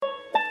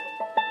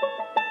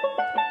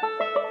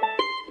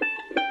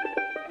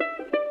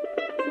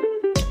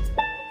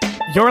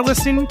You're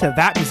listening to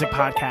That Music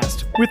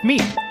Podcast with me,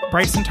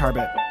 Bryson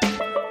Tarbett.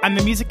 I'm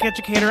the music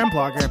educator and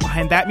blogger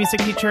behind That Music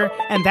Teacher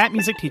and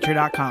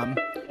ThatMusicTeacher.com.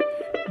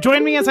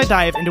 Join me as I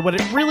dive into what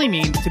it really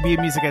means to be a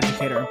music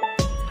educator.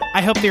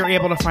 I hope that you're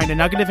able to find a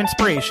nugget of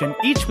inspiration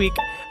each week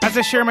as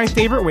I share my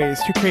favorite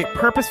ways to create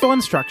purposeful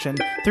instruction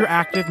through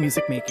active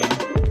music making.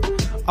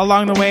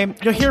 Along the way,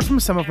 you'll hear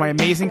from some of my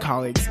amazing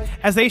colleagues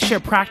as they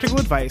share practical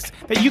advice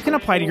that you can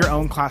apply to your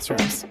own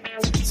classrooms.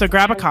 So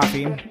grab a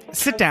coffee,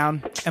 sit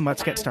down, and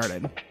let's get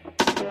started.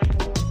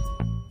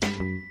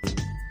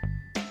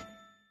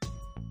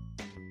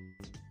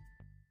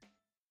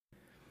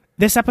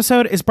 This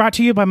episode is brought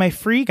to you by my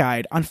free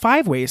guide on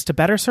 5 ways to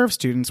better serve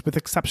students with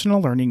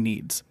exceptional learning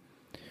needs.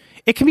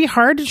 It can be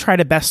hard to try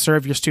to best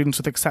serve your students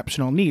with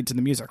exceptional needs in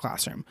the music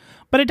classroom,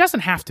 but it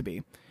doesn't have to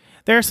be.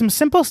 There are some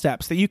simple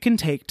steps that you can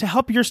take to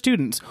help your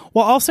students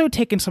while also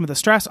taking some of the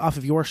stress off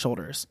of your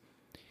shoulders.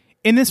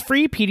 In this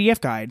free PDF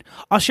guide,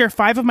 I'll share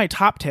 5 of my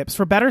top tips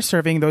for better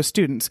serving those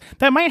students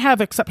that might have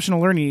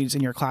exceptional learning needs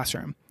in your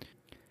classroom.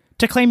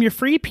 To claim your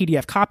free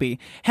PDF copy,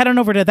 head on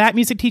over to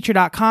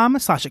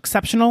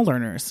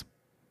thatmusicteacher.com/exceptionallearners.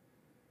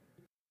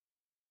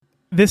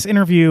 This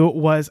interview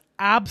was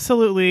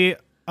absolutely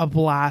a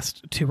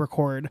blast to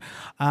record.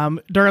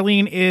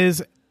 Darlene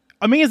is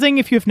amazing.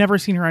 If you've never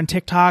seen her on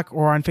TikTok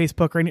or on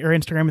Facebook or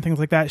Instagram and things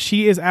like that,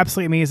 she is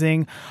absolutely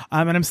amazing.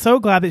 And I'm so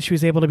glad that she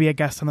was able to be a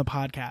guest on the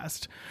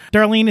podcast.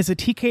 Darlene is a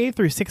TK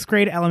through 6th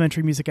grade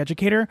elementary music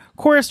educator,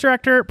 chorus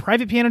director,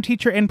 private piano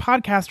teacher, and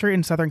podcaster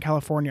in Southern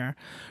California.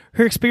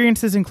 Her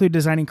experiences include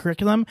designing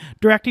curriculum,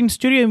 directing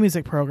studio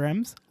music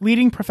programs,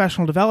 leading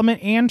professional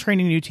development, and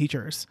training new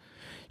teachers.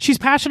 She's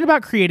passionate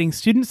about creating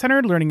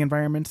student-centered learning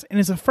environments and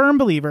is a firm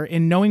believer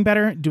in knowing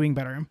better, doing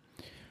better.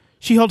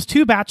 She holds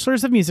 2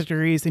 bachelor's of music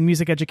degrees in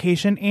music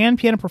education and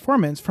piano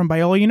performance from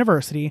Biola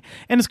University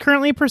and is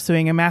currently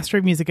pursuing a Master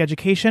of Music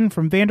Education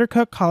from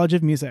Vandercook College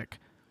of Music.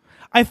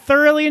 I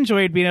thoroughly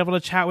enjoyed being able to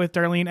chat with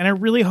Darlene, and I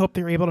really hope that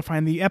you're able to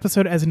find the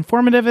episode as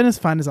informative and as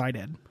fun as I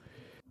did.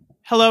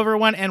 Hello,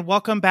 everyone, and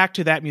welcome back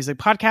to That Music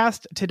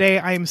Podcast. Today,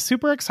 I am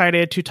super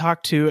excited to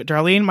talk to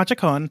Darlene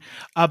Machacon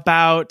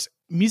about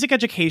music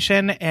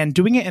education and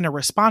doing it in a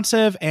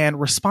responsive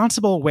and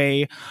responsible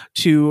way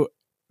to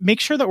make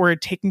sure that we're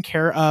taking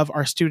care of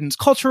our students'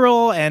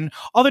 cultural and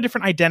all the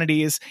different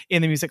identities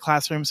in the music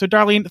classroom. So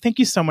Darlene, thank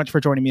you so much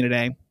for joining me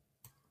today.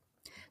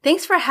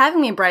 Thanks for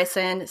having me,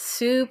 Bryson.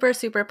 Super,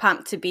 super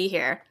pumped to be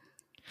here.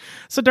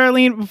 So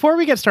Darlene, before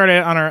we get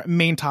started on our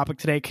main topic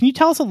today, can you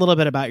tell us a little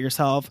bit about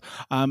yourself?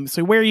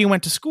 So where you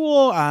went to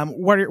school,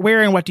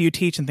 where and what do you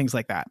teach and things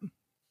like that?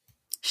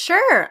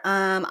 Sure.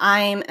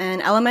 I'm an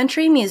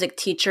elementary music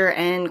teacher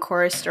and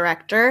chorus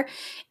director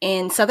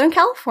in Southern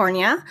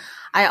California.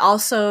 I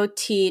also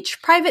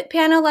teach private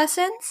piano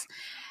lessons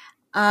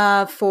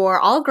for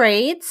all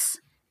grades.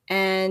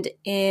 And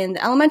in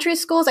the elementary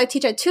schools, I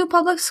teach at 2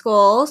 public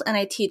schools, and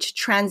I teach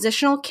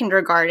transitional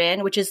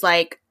kindergarten, which is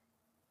like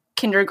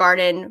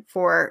kindergarten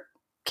for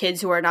kids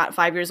who are not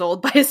 5 years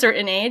old by a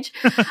certain age,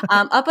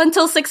 up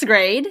until 6th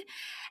grade.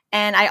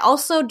 And I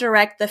also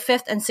direct the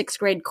 5th and 6th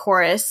grade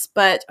chorus,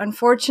 but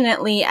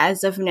unfortunately,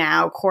 as of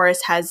now,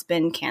 chorus has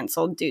been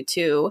canceled due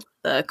to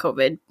the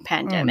COVID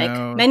pandemic.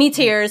 Oh, no. Many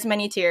tears.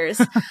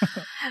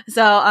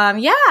 So,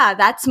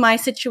 that's my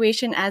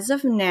situation as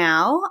of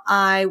now.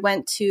 I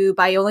went to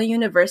Biola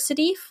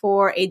University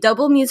for a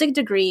double music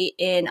degree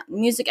in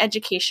music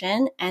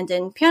education and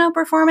in piano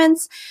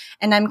performance,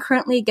 and I'm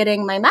currently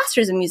getting my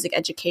master's in music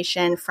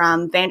education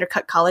from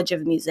Vandercook College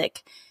of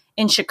Music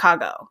in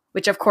Chicago,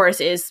 which of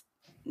course is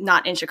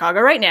not in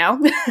Chicago right now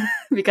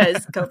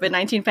because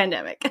COVID-19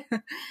 pandemic.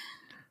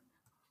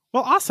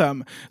 Well,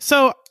 awesome.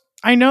 So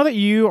I know that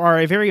you are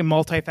a very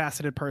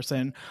multifaceted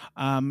person.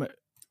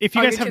 If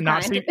you guys have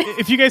not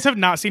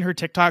seen her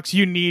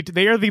TikToks,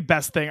 they are the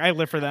best thing. I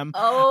live for them.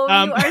 Oh,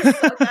 you are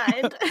so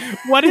kind.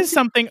 What is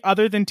something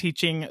other than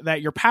teaching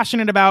that you're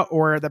passionate about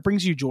or that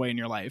brings you joy in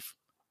your life?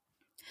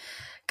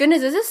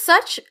 Goodness,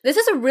 this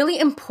is a really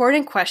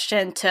important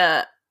question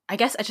to, I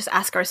guess, I just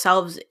ask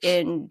ourselves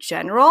in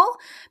general,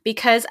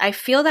 because I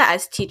feel that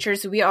as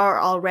teachers, we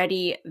are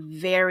already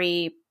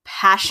very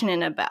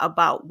passionate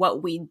about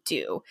what we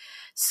do.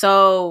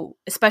 So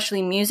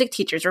especially music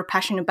teachers, we're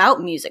passionate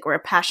about music. We're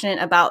passionate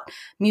about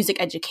music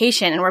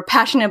education, and we're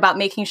passionate about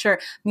making sure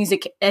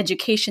music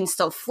education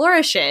still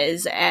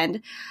flourishes.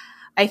 And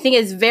I think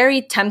it's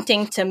very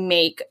tempting to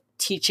make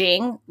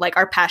teaching like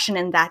our passion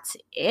and that's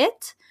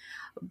it.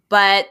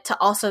 But to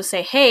also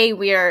say, hey,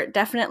 we are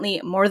definitely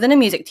more than a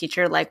music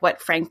teacher, like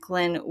what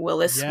Franklin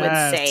Willis would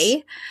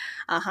say.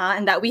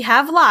 And that we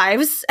have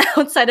lives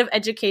outside of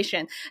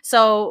education.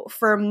 So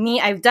for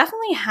me, I've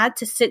definitely had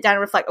to sit down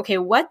and reflect, okay,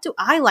 what do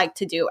I like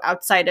to do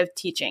outside of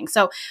teaching?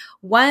 So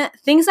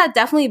things that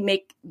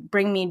definitely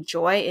bring me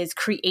joy is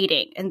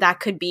creating. And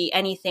that could be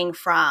anything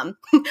from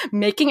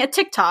making a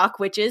TikTok,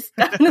 which is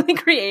definitely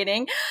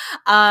creating,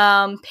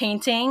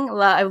 painting.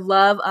 I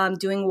love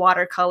doing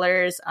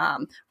watercolors,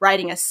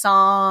 writing a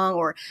song,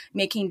 or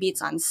making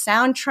beats on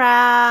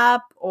Soundtrap,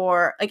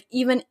 or like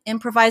even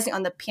improvising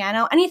on the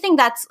piano. Anything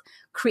that's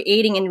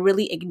creating and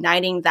really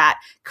igniting that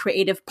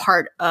creative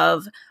part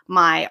of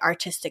my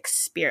artistic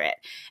spirit.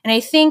 And I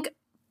think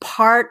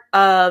part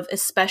of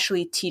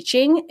especially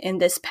teaching in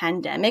this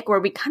pandemic, where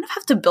we kind of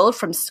have to build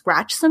from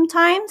scratch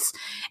sometimes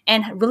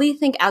and really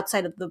think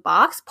outside of the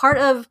box,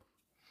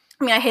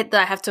 I hate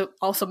that I have to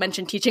also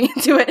mention teaching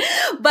into it,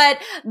 but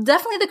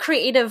definitely the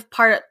creative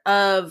part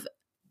of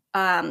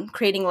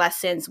creating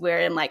lessons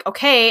where I'm like,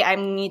 okay, I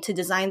need to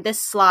design this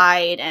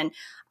slide and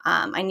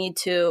I need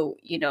to,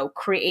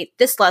 create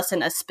this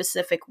lesson a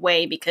specific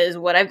way because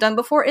what I've done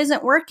before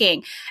isn't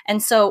working.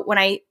 And so when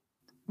I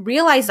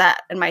realize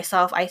that in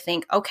myself, I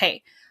think,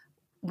 okay,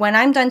 when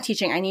I'm done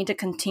teaching, I need to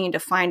continue to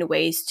find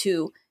ways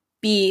to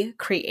be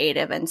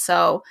creative. And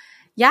so,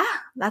 yeah,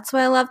 that's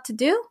what I love to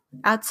do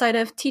outside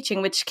of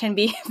teaching, which can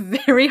be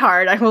very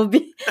hard. I will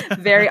be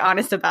very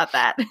honest about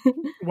that.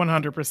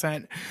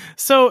 100%.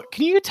 So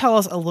can you tell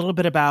us a little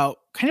bit about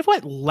kind of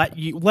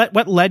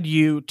what led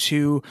you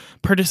to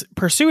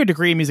pursue a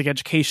degree in music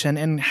education,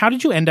 and how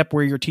did you end up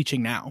where you're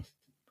teaching now?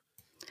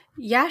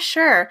 Yeah,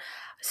 sure.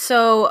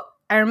 So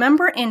I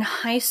remember in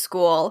high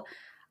school,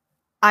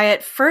 I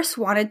at first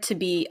wanted to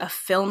be a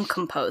film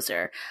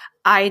composer.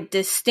 I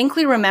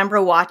distinctly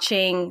remember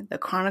watching The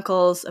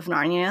Chronicles of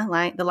Narnia,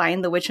 The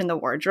Lion, the Witch, and the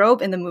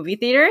Wardrobe in the movie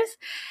theaters.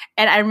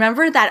 And I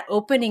remember that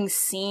opening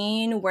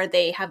scene where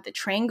they have the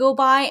train go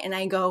by and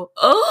I go,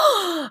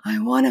 oh, I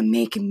want to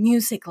make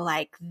music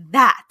like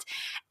that.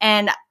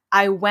 And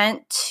I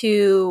went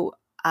to,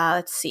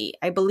 I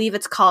believe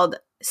it's called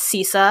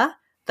CISA.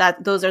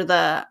 That's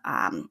the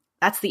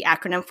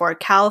acronym for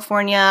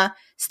California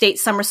State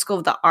Summer School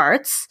of the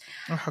Arts.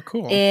 Oh, how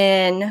cool.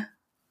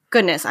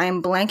 Goodness, I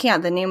am blanking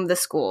out the name of the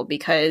school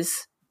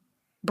because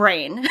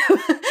brain.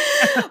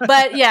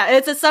 But yeah,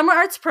 it's a summer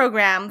arts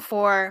program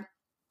for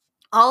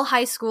all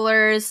high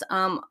schoolers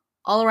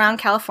all around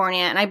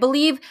California. And I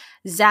believe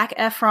Zac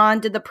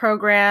Efron did the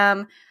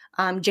program.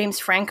 James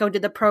Franco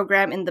did the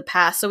program in the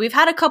past. So we've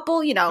had a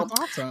couple, That's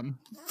awesome.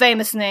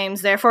 famous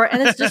names there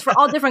and it's just for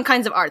all different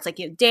kinds of arts, like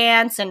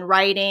dance and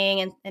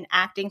writing and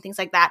acting, things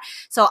like that.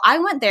 So I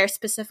went there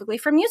specifically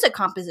for music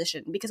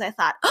composition because I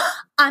thought,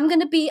 I'm going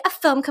to be a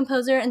film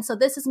composer. And so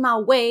this is my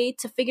way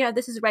to figure out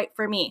this is right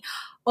for me.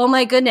 Oh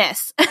my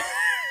goodness.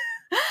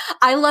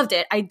 I loved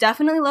it. I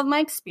definitely loved my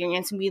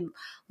experience. We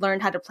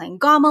learned how to play in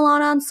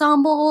gamelan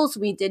ensembles.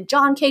 We did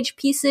John Cage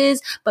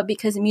pieces, but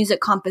because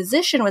music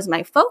composition was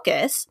my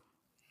focus,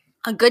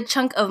 a good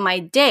chunk of my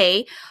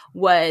day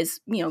was,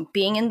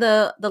 being in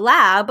the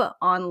lab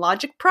on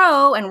Logic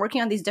Pro and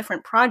working on these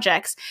different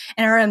projects.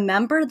 And I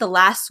remember the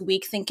last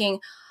week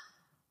thinking,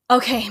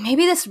 okay,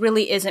 maybe this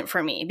really isn't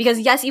for me. Because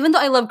yes, even though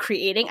I love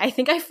creating, I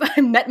think I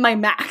met my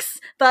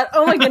max. Thought,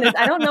 oh my goodness,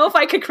 I don't know if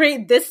I could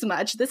create this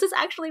much. This is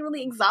actually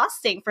really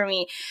exhausting for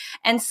me.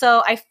 And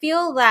so I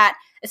feel that,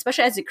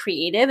 especially as a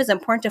creative, it's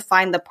important to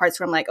find the parts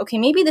where I'm like, okay,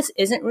 maybe this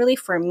isn't really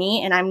for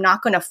me. And I'm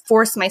not going to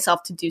force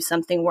myself to do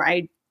something where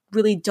I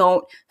really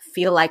don't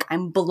feel like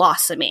I'm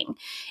blossoming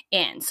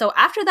in. So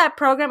after that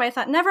program, I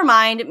thought, never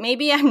mind,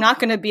 maybe I'm not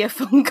going to be a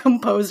film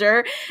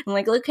composer. I'm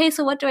like, okay,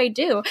 so what do I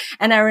do?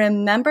 And I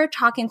remember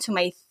talking to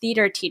my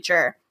theater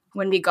teacher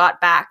when we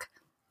got back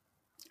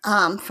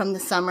from the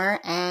summer,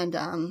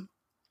 and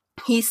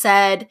he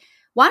said,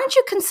 why don't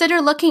you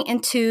consider looking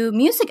into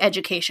music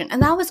education?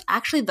 And that was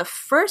actually the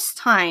first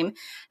time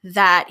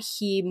that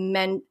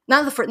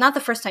not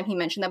the first time he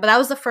mentioned that, but that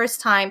was the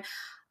first time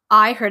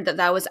I heard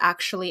that was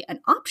actually an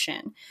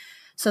option.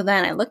 So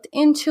then I looked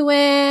into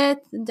it,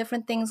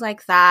 different things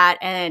like that.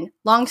 And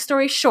long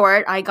story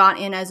short, I got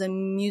in as a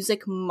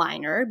music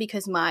minor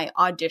because my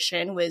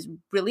audition was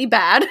really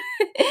bad.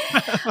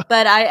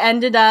 But I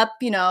ended up,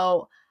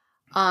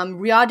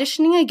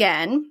 re-auditioning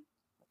again,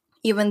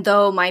 even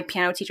though my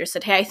piano teacher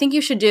said, hey, I think you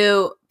should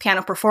do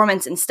piano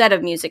performance instead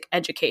of music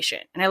education.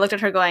 And I looked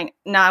at her going,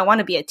 no, I want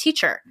to be a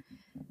teacher.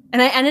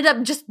 And I ended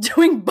up just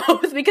doing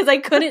both because I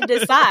couldn't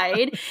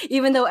decide,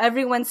 even though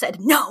everyone said,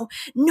 no,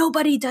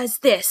 nobody does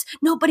this.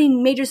 Nobody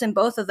majors in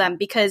both of them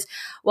because,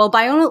 well,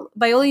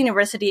 Biola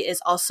University is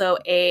also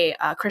a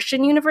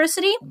Christian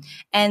university,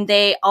 and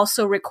they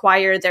also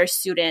require their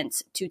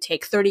students to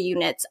take 30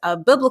 units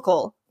of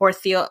biblical or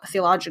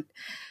theological,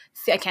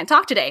 I can't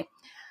talk today.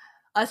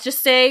 Let's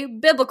just say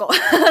biblical,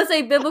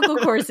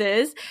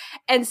 courses.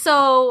 And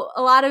so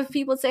a lot of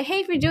people say,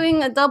 hey, if you're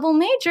doing a double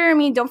major,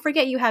 don't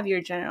forget you have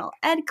your general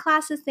ed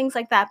classes, things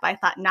like that. But I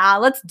thought, nah,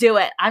 let's do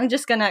it. I'm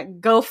just going to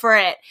go for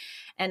it.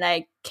 And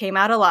I came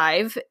out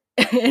alive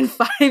in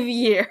 5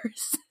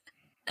 years.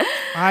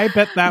 I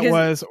bet that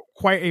was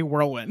quite a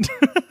whirlwind.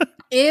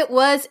 It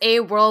was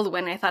a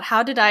whirlwind. I thought,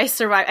 how did I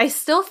survive? I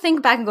still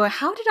think back and go,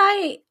 how did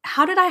I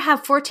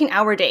have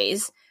 14-hour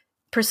days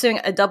pursuing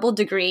a double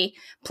degree,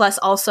 plus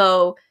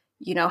also,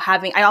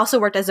 I also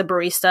worked as a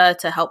barista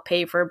to help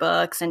pay for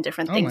books and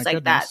different things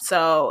like that.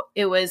 So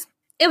it was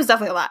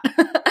definitely a lot.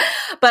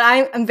 But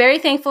I'm very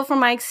thankful for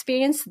my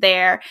experience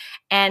there.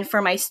 And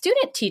for my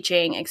student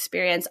teaching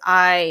experience,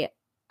 I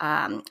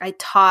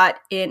taught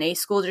in a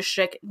school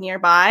district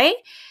nearby.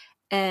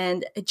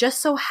 And it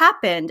just so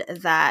happened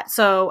that,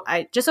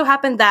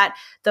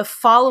 the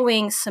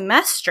following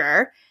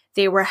semester,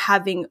 they were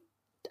having,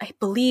 I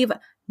believe,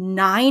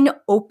 9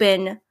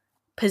 open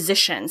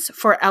positions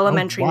for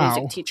elementary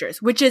music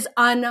teachers, which is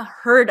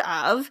unheard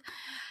of.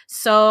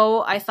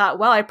 So I thought,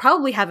 well, I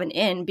probably have an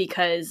in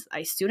because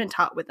I student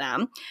taught with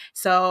them.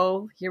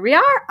 So here we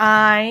are.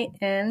 I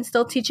am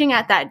still teaching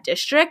at that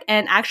district.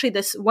 And actually,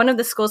 one of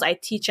the schools I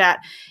teach at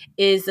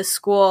is the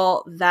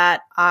school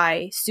that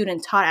I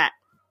student taught at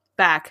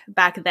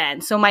back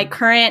then. So my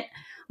current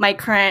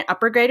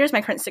upper graders,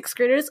 my current 6th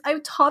graders,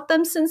 I've taught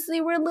them since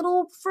they were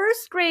little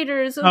 1st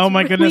graders. So oh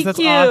my goodness, that's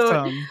cute.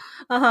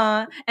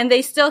 Awesome. And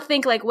they still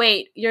think like,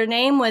 wait, your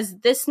name was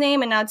this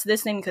name and now it's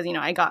this name because,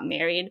 I got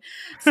married.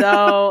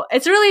 So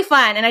it's really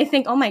fun. And I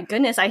think, oh my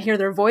goodness, I hear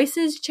their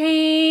voices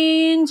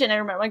change. And I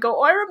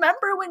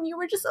remember when you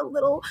were just a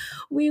little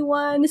wee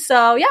one.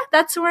 So yeah,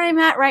 that's where I'm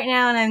at right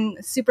now. And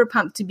I'm super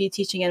pumped to be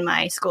teaching in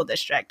my school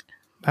district.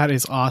 That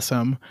is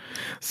awesome.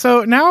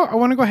 So now I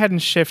want to go ahead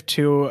and shift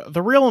to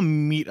the real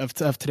meat of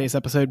today's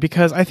episode,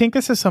 because I think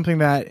this is something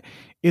that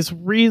is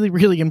really,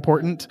 really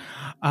important.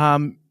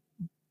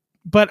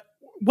 But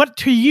what,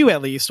 to you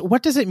at least,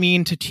 what does it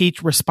mean to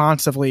teach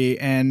responsively,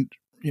 and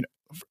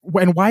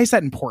and why is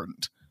that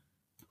important?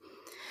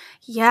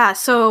 Yeah.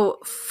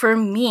 So for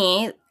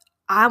me,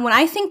 when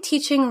I think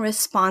teaching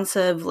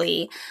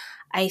responsively,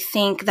 I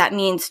think that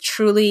means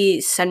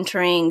truly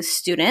centering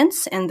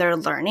students and their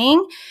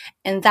learning.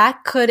 And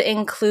that could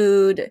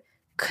include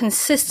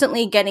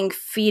consistently getting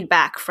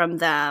feedback from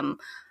them,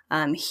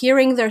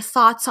 hearing their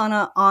thoughts on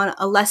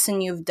a lesson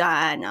you've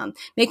done,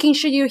 making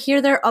sure you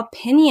hear their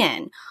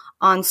opinion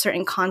on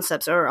certain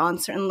concepts or on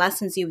certain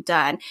lessons you've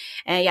done.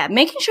 And yeah,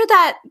 making sure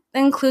that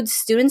includes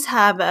students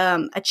have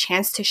a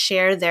chance to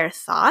share their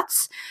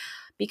thoughts,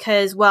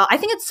 because, well, I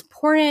think it's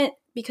important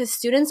because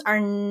students are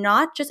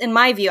not just, in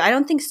my view, I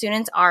don't think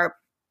students are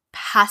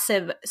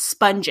passive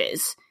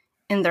sponges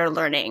in their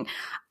learning.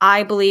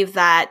 I believe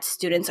that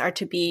students are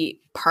to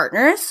be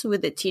partners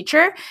with the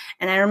teacher.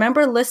 And I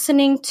remember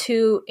listening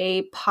to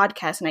a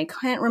podcast, and I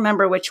can't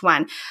remember which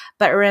one,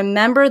 but I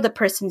remember the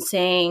person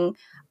saying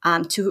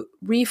to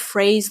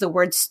rephrase the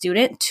word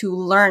student to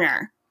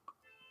learner,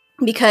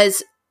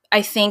 because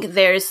I think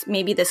there's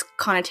maybe this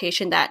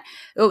connotation that,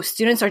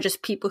 students are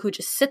just people who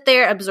just sit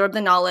there, absorb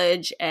the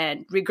knowledge,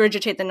 and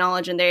regurgitate the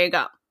knowledge, and there you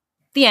go.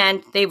 The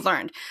end, they've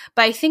learned.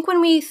 But I think when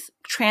we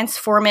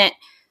transform it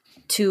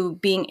to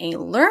being a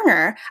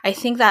learner, I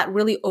think that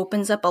really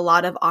opens up a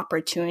lot of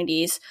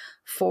opportunities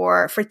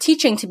for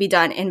teaching to be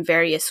done in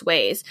various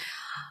ways.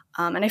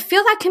 And I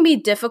feel that can be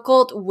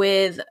difficult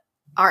with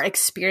our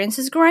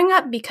experiences growing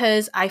up,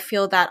 because I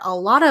feel that a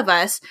lot of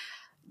us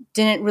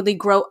didn't really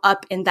grow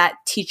up in that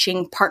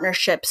teaching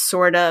partnership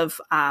sort of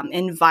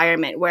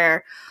environment,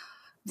 where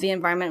the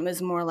environment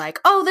was more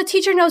like, the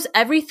teacher knows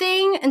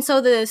everything, and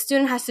so the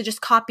student has to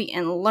just copy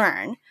and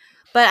learn.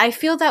 But I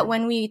feel that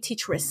when we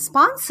teach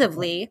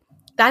responsively,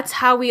 that's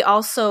how we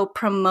also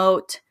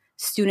promote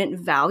student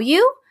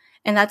value,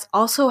 and that's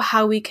also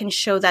how we can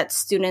show that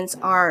students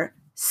are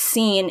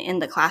seen in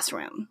the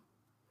classroom.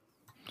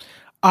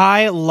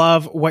 I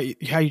love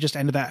how you just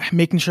ended that,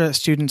 making sure that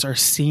students are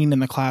seen in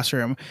the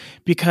classroom,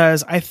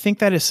 because I think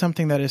that is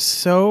something that is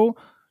so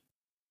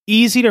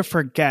easy to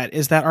forget,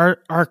 is that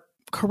our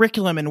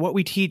curriculum and what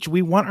we teach,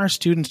 we want our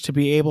students to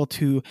be able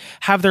to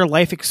have their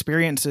life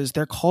experiences,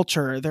 their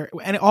culture,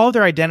 and all of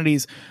their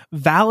identities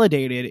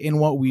validated in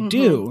what we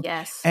do.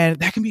 Yes. And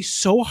that can be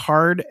so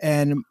hard,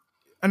 and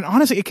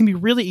honestly, it can be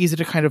really easy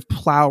to kind of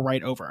plow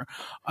right over.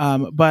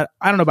 But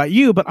I don't know about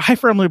you, but I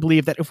firmly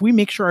believe that if we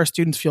make sure our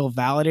students feel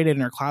validated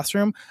in our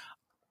classroom,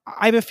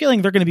 I have a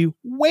feeling they're going to be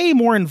way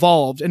more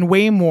involved and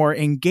way more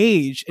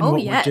engaged in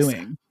what we're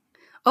doing.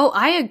 Oh,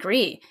 I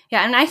agree.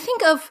 Yeah. And I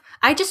think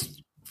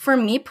for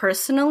me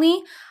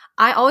personally,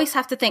 I always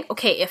have to think,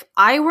 okay, if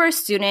I were a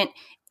student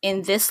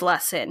in this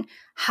lesson,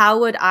 how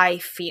would I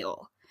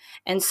feel?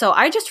 And so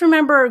I just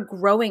remember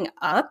growing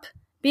up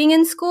being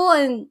in school,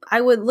 and I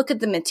would look at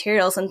the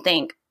materials and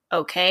think,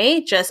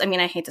 okay,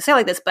 I hate to say it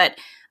like this, but,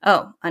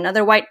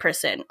 another white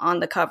person on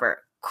the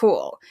cover.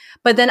 Cool.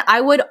 But then I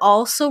would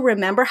also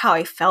remember how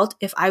I felt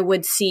if I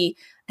would see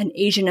an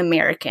Asian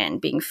American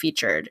being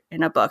featured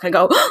in a book. I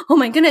go, oh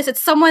my goodness,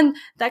 it's someone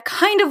that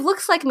kind of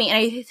looks like me. And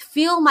I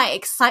feel my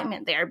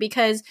excitement there,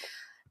 because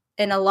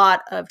in a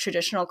lot of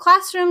traditional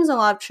classrooms, a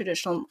lot of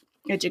traditional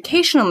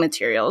educational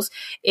materials,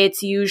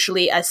 it's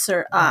usually a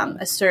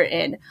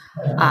certain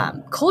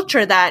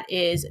culture that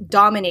is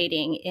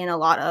dominating in a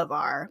lot of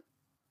our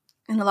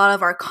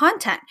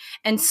content.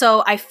 And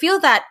so I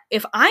feel that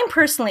if I'm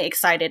personally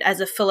excited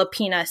as a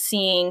Filipina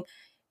seeing,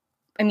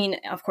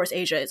 of course,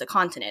 Asia is a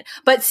continent,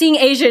 but seeing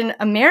Asian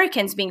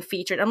Americans being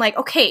featured, I'm like,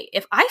 okay,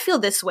 if I feel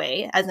this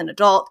way as an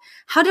adult,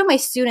 how do my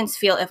students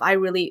feel if I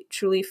really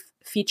truly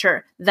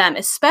feature them,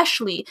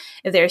 especially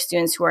if they're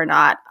students who are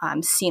not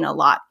seen a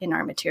lot in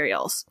our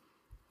materials?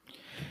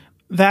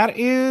 That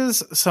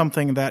is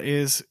something that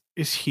is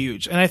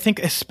huge. And I think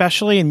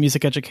especially in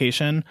music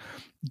education,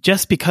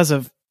 just because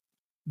of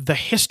the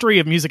history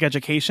of music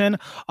education,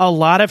 a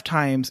lot of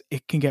times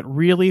it can get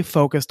really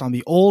focused on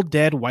the old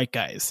dead white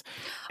guys.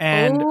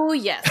 And oh,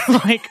 yes.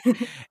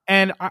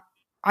 and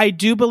I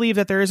do believe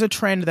that there is a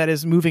trend that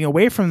is moving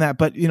away from that.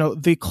 But,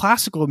 the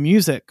classical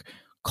music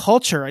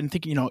culture, and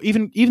thinking,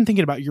 even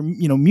thinking about your,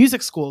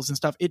 music schools and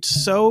stuff, it's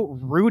so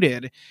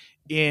rooted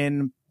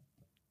in,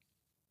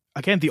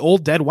 again, the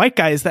old dead white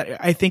guys,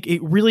 that I think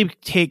it really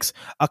takes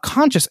a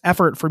conscious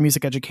effort for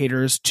music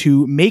educators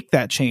to make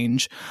that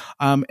change.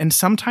 And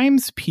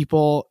sometimes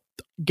people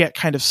get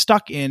kind of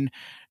stuck in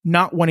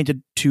not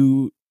wanting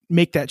to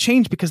make that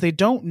change because they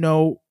don't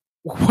know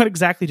what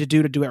exactly to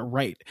do it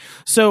right.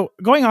 So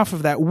going off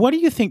of that, what do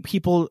you think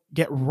people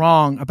get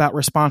wrong about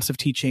responsive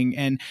teaching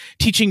and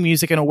teaching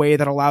music in a way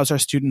that allows our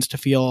students to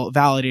feel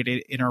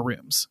validated in our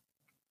rooms?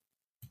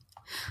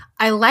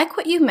 I like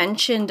what you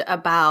mentioned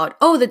about,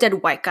 the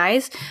dead white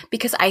guys,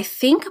 because I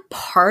think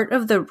part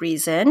of the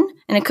reason,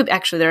 and it could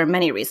actually, there are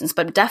many reasons,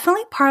 but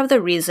definitely part of the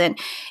reason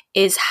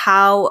is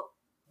how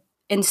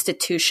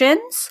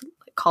institutions,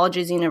 like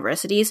colleges,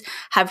 universities,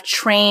 have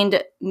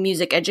trained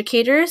music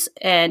educators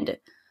and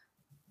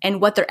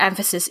what their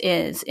emphasis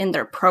is in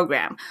their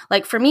program.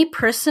 Like for me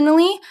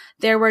personally,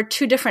 there were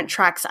two different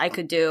tracks I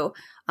could do.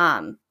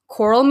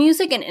 Choral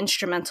music and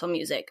instrumental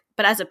music.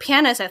 But as a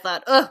pianist, I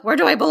thought, where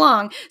do I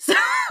belong?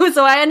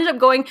 So I ended up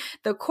going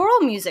the choral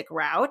music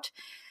route.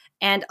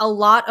 And a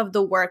lot of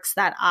the works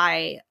that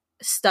I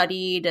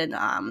studied and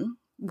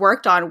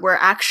worked on were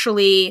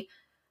actually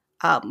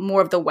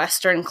more of the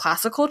Western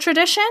classical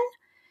tradition.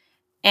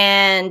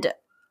 And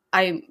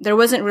there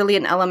wasn't really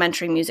an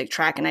elementary music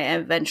track. And I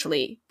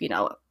eventually,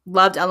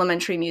 loved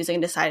elementary music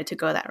and decided to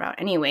go that route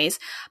anyways.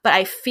 But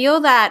I feel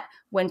that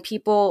when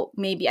people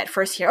maybe at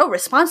first hear,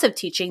 responsive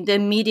teaching, the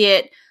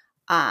immediate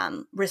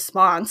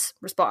response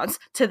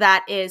to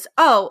that is,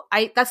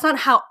 that's not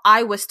how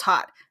I was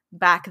taught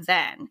back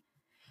then.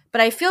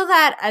 But I feel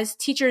that as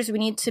teachers, we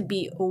need to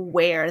be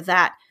aware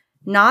that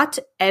not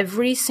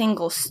every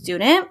single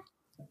student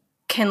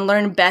can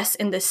learn best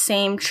in the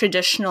same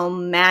traditional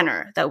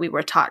manner that we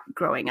were taught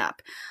growing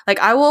up. Like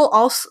I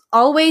will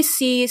always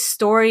see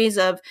stories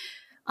of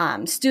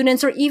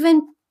students or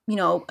even,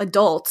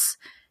 adults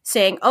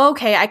saying,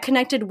 okay, I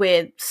connected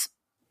with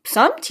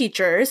some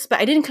teachers, but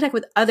I didn't connect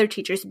with other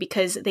teachers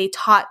because they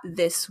taught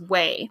this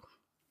way.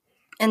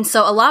 And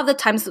so a lot of the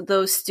times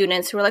those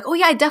students who were like, oh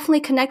yeah, I definitely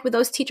connect with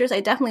those teachers,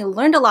 I definitely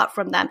learned a lot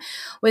from them,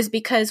 was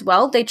because,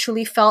 they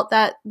truly felt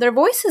that their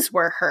voices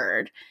were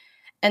heard.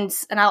 And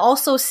I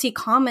also see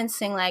comments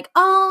saying like,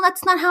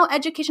 that's not how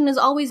education has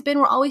always been.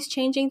 We're always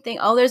changing things.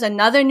 There's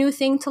another new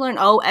thing to learn.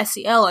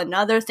 SEL,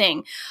 another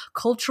thing.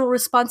 Cultural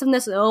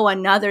responsiveness,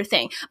 another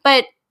thing.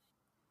 But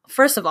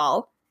first of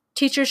all,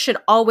 teachers should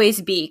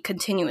always be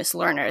continuous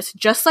learners,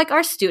 just like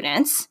our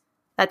students.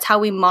 That's how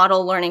we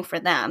model learning for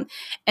them.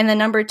 And then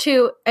number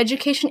two,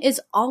 education is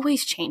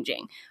always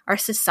changing. Our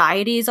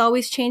society is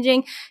always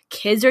changing.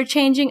 Kids are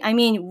changing. I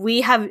mean,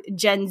 we have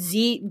Gen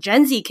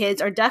Z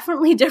kids are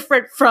definitely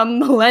different from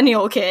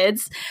millennial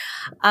kids.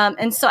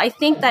 And so I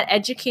think that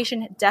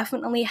education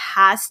definitely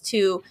has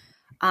to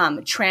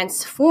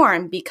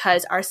transform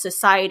because our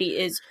society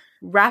is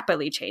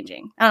rapidly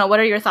changing. I don't know. What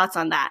are your thoughts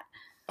on that?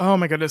 Oh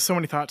my goodness, so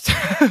many thoughts.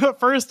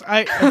 First,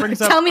 it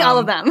brings up... Tell me all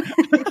of them.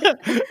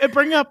 It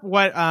brings up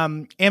what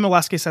Anne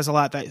Mileski says a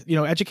lot, that,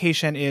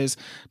 education is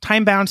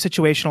time-bound,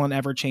 situational, and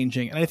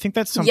ever-changing. And I think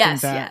that's something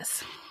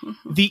yes.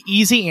 The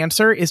easy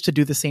answer is to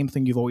do the same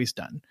thing you've always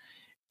done.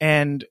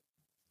 And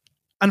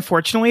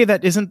unfortunately,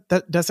 that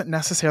doesn't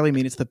necessarily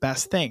mean it's the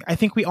best thing. I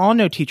think we all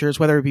know teachers,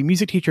 whether it be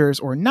music teachers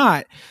or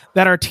not,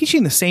 that are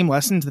teaching the same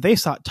lessons that they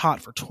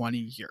taught for 20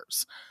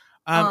 years.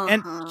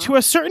 And to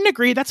a certain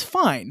degree, that's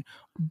fine.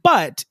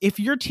 But if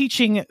you're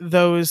teaching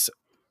those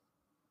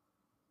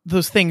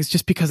things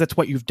just because that's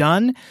what you've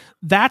done,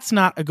 that's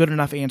not a good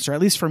enough answer, at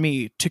least for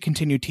me, to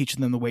continue teaching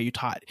them the way you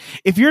taught.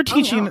 If you're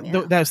teaching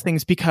those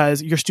things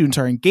because your students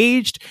are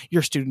engaged,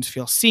 your students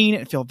feel seen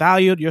and feel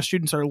valued, your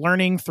students are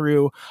learning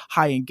through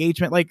high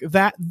engagement, like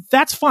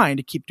that's fine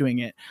to keep doing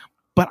it.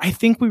 But I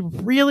think we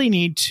really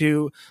need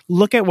to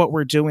look at what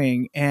we're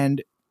doing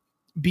and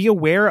be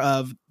aware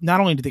of not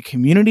only the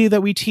community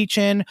that we teach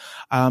in,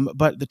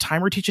 but the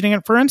time we're teaching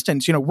in. For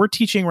instance, we're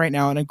teaching right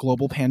now in a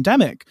global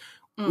pandemic.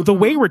 Mm-hmm. The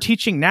way we're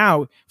teaching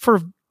now, for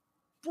a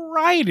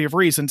variety of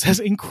reasons,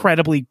 is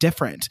incredibly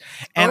different.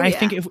 And I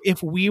think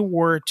if we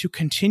were to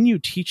continue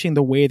teaching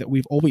the way that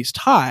we've always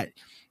taught,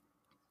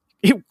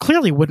 it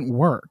clearly wouldn't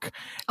work.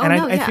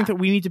 I think that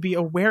we need to be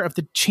aware of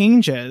the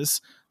changes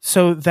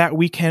so that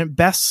we can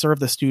best serve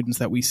the students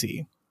that we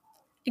see.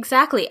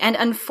 Exactly. And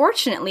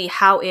unfortunately,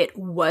 how it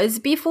was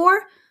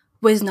before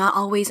was not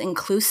always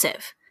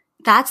inclusive.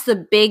 That's the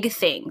big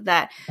thing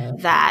that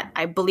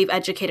I believe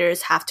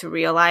educators have to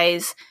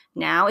realize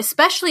now,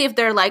 especially if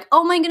they're like,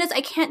 oh my goodness,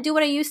 I can't do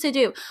what I used to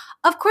do.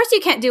 Of course you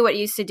can't do what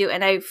you used to do.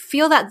 And I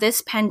feel that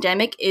this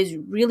pandemic is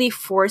really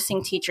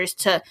forcing teachers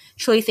to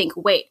truly think,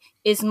 wait,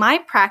 is my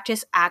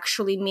practice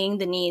actually meeting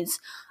the needs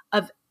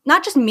of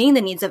not just meeting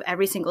the needs of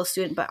every single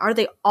student, but are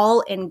they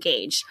all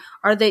engaged?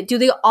 Do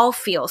they all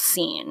feel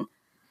seen?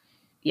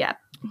 yeah.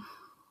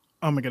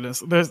 Oh my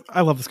goodness.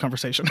 I love this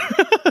conversation.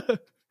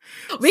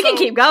 We can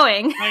keep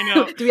going. I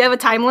know. Do we have a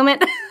time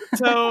limit?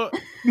 So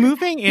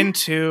moving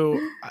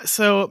into, this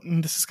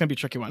is going to be a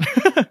tricky one.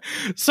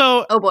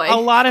 So oh boy. A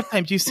lot of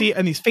times you see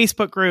in these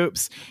Facebook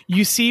groups,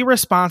 you see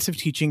responsive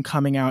teaching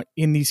coming out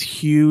in these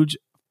huge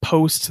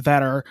posts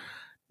that are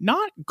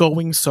not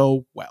going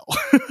so well,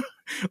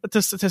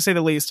 to say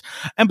the least.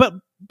 But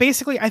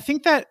basically, I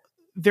think that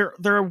there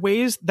are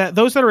ways that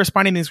those that are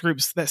responding to these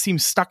groups that seem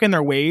stuck in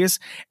their ways,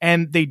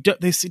 and they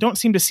don't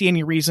seem to see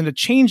any reason to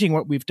changing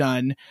what we've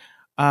done.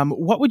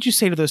 What would you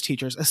say to those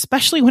teachers,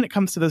 especially when it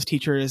comes to those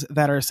teachers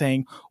that are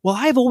saying, well,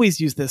 I've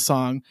always used this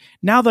song.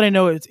 Now that I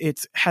know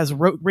it has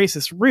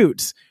racist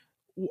roots,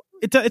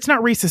 it's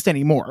not racist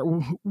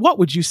anymore. What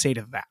would you say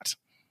to that?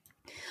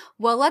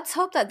 Well, let's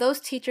hope that those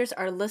teachers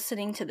are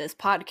listening to this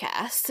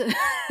podcast.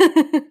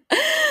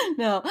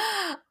 No.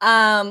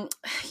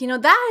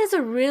 That is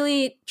a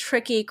really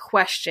tricky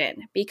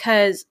question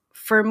because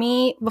for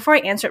me, before I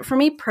answer it, for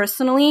me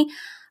personally,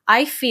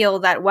 I feel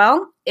that,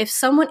 well, if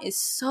someone is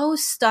so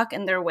stuck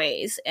in their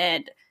ways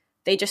and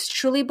they just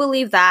truly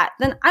believe that,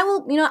 then I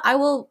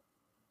will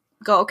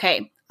go,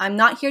 okay, I'm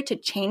not here to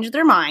change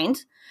their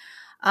mind.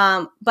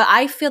 But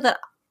I feel that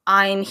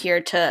I'm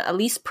here to at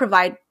least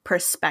provide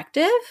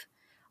perspective,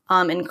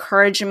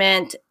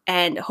 encouragement,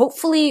 and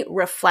hopefully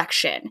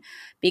reflection,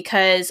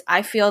 because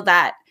I feel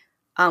that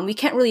we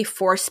can't really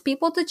force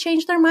people to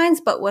change their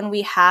minds, but when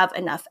we have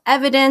enough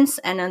evidence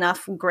and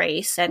enough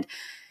grace, and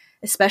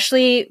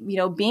especially,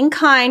 being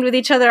kind with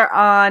each other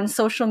on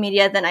social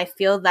media, then I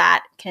feel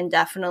that can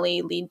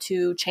definitely lead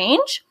to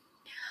change.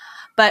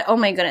 But oh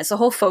my goodness, the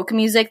whole folk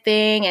music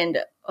thing and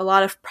a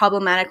lot of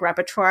problematic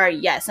repertoire,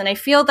 yes. And I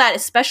feel that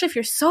especially if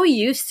you're so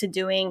used to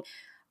doing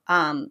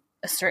a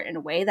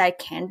certain way, that it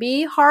can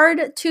be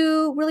hard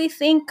to really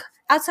think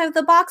outside of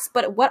the box.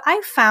 But what I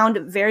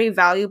found very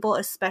valuable,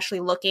 especially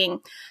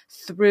looking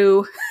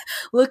through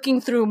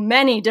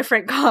many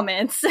different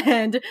comments,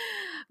 and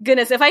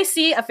goodness, if I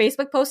see a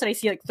Facebook post and I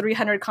see like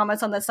 300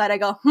 comments on the side, I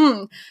go,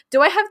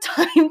 do I have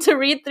time to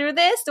read through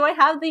this? Do I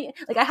have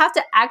I have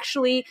to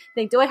actually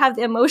think, do I have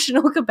the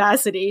emotional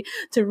capacity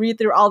to read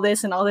through all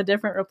this and all the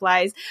different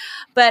replies?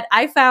 But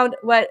I found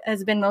what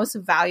has been most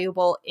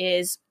valuable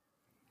is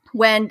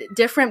when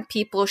different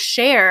people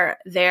share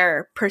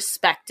their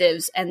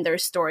perspectives and their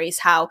stories,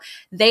 how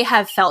they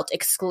have felt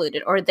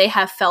excluded or they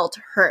have felt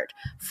hurt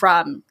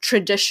from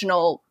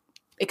traditional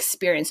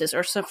experiences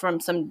or from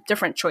some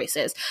different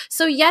choices.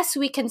 So yes,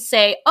 we can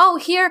say, oh,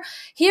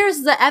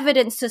 here's the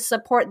evidence to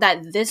support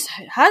that this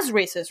has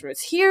racist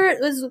roots. Here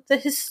is the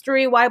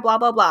history, why, blah,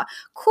 blah, blah.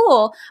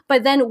 Cool.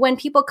 But then when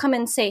people come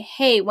and say,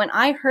 hey, when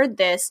I heard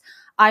this,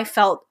 I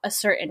felt a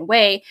certain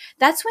way,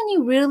 that's when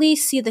you really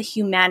see the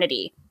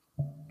humanity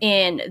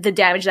in the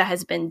damage that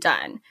has been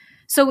done.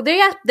 So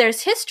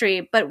there's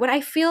history, but what I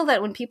feel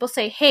that when people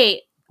say,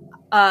 hey,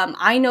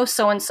 I know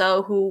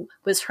so-and-so who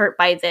was hurt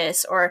by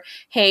this, or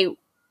hey,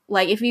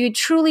 like if you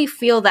truly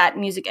feel that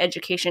music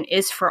education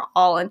is for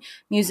all and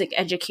music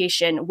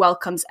education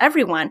welcomes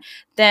everyone,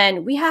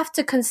 then we have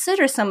to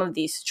consider some of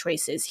these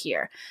choices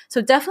here.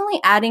 So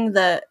definitely adding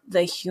the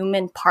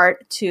human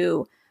part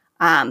to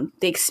the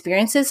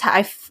experiences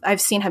I've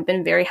seen have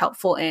been very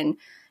helpful in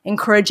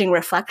encouraging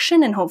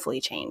reflection and hopefully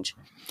change.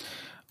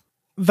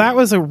 That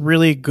was a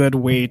really good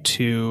way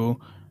to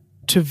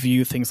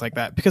view things like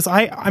that, because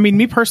I mean,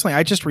 me personally,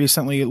 I just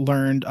recently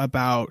learned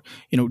about,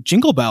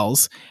 Jingle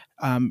Bells,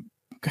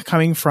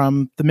 coming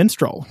from the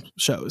minstrel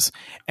shows.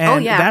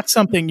 And that's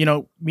something,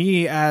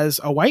 me as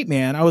a white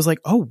man, I was like,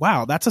 oh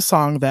wow, that's a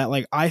song that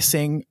like I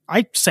sang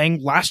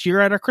last year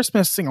at a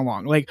Christmas sing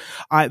along. Like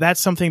that's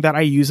something that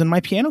I use in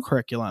my piano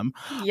curriculum.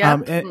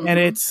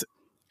 And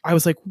I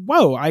was like,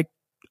 whoa,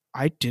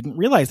 I didn't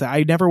realize that.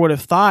 I never would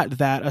have thought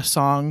that a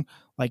song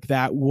like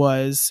that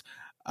was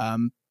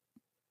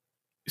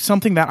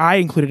something that I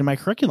included in my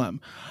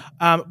curriculum.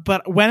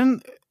 But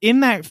when in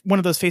that one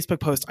of those Facebook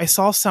posts, I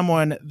saw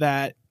someone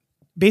that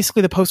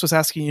basically the post was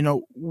asking,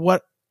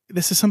 what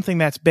this is something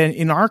that's been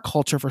in our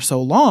culture for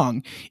so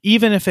long,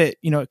 even if it,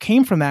 it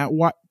came from that,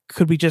 what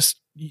could we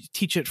just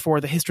teach it for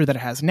the history that it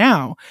has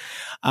now?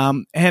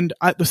 And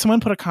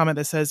someone put a comment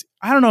that says,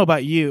 I don't know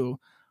about you,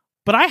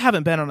 but I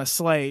haven't been on a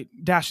sleigh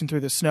dashing through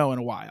the snow in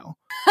a while.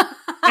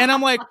 And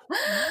I'm like,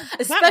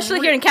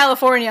 especially here in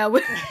California,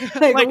 we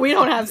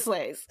don't have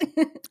sleighs.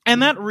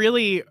 And that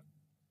really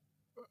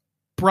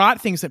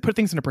put things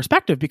into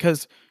perspective,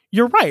 because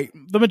you're right.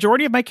 The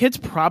majority of my kids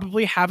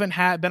probably haven't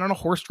been on a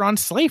horse-drawn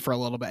sleigh for a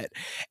little bit.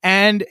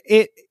 And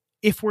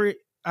if we're,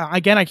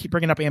 again, I keep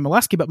bringing up Anne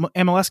Molesky, but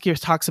Anne Molesky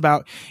talks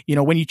about,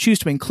 when you choose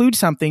to include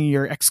something,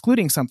 you're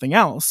excluding something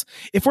else.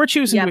 If we're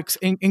choosing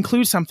to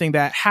include something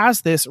that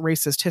has this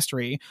racist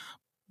history,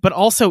 but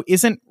also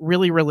isn't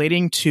really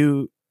relating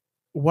to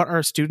what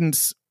our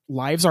students'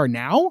 lives are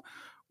now,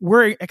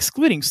 we're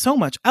excluding so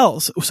much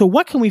else. So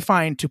what can we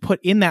find to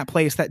put in that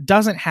place that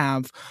doesn't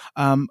have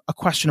a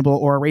questionable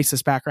or a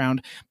racist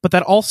background, but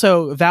that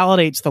also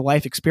validates the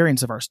life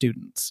experience of our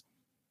students?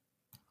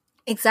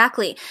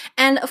 Exactly.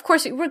 And of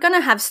course, we're going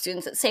to have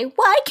students that say,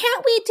 why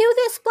can't we do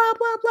this? Blah,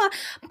 blah, blah.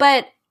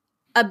 But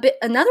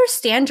another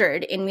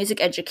standard in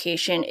music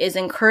education is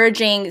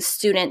encouraging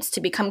students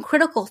to become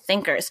critical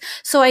thinkers.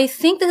 So I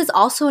think this is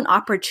also an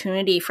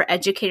opportunity for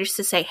educators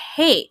to say,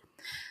 hey,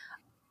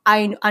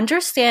 I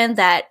understand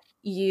that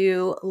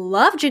you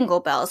love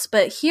Jingle Bells,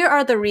 but here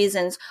are the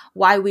reasons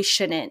why we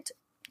shouldn't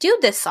do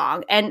this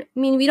song. And I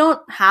mean, we don't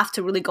have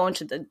to really go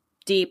into the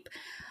deep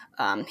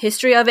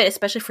history of it,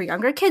 especially for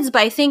younger kids.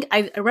 But I think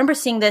I remember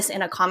seeing this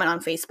in a comment on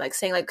Facebook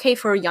saying like, okay,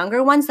 for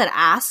younger ones that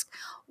ask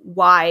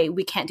why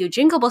we can't do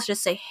Jingle Bells,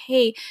 just say,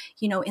 hey,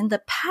 you know, in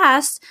the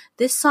past,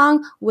 this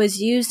song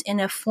was used in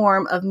a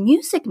form of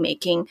music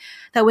making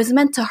that was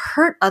meant to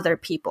hurt other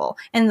people.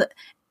 And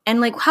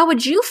like, how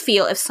would you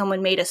feel if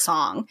someone made a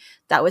song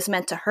that was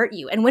meant to hurt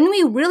you? And when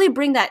we really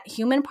bring that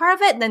human part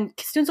of it, then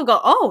students will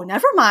go, oh,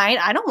 never mind.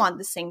 I don't want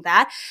to sing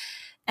that.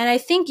 And I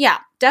think, yeah,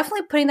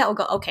 definitely putting that will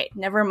go, okay,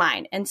 never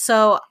mind. And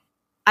so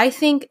I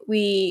think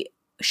we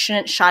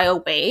shouldn't shy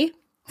away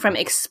from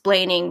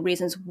explaining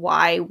reasons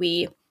why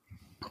we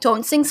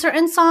don't sing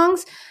certain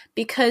songs,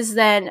 because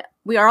then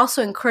we are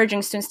also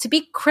encouraging students to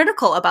be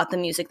critical about the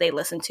music they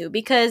listen to.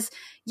 Because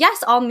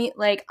yes,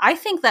 I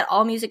think that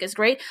all music is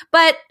great,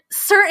 but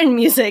certain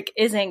music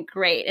isn't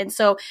great. And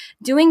so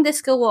doing this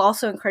skill will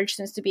also encourage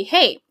students to be,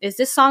 hey, is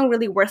this song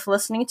really worth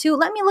listening to?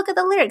 Let me look at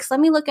the lyrics. Let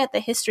me look at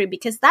the history,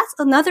 because that's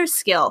another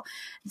skill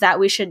that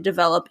we should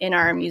develop in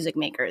our music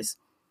makers.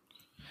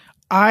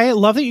 I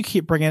love that you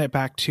keep bringing it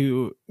back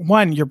to,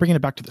 one, you're bringing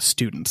it back to the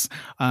students,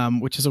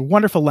 which is a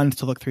wonderful lens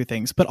to look through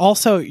things, but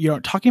also, you know,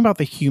 talking about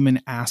the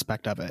human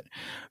aspect of it,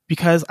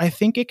 because I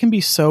think it can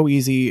be so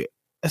easy,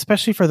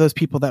 especially for those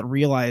people that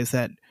realize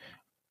that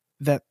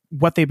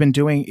what they've been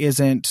doing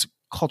isn't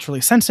culturally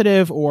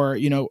sensitive, or,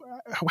 you know,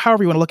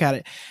 however you want to look at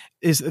it,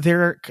 is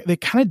they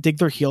kind of dig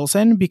their heels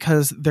in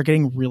because they're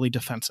getting really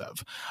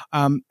defensive.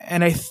 And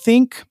I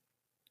think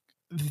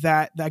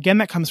that, again,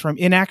 that comes from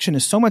inaction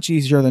is so much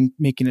easier than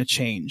making a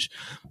change.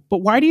 But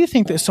why do you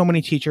think that so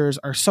many teachers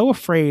are so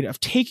afraid of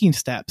taking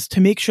steps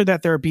to make sure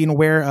that they're being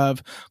aware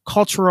of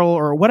cultural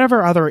or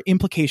whatever other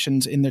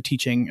implications in their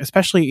teaching,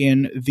 especially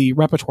in the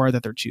repertoire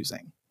that they're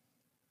choosing?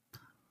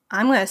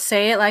 I'm going to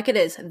say it like it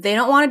is. They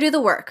don't want to do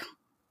the work.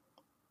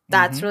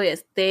 That's really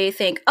it. They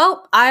think,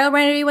 oh, I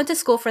already went to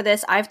school for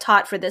this. I've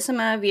taught for this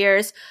amount of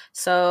years.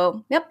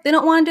 So, yep, they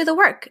don't want to do the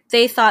work.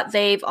 They thought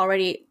they've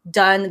already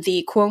done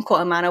the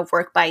quote-unquote amount of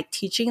work by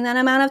teaching that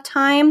amount of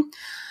time.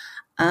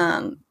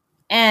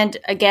 And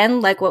again,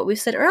 like what we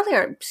said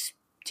earlier,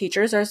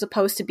 teachers are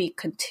supposed to be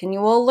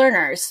continual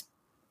learners,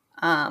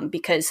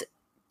 because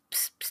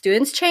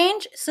students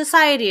change,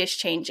 society is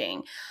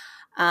changing.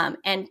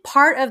 And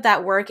part of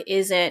that work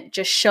isn't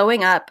just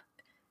showing up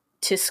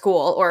to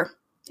school, or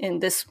in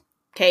this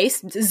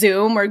case,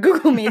 Zoom or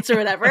Google Meets or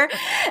whatever,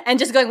 and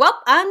just going, well,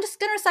 I'm just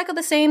going to recycle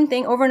the same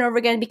thing over and over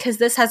again because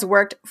this has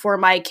worked for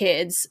my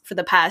kids for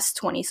the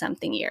past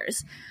 20-something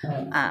years.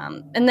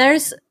 And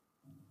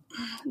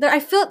I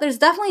feel there's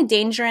definitely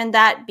danger in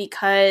that,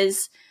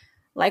 because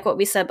like what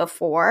we said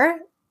before,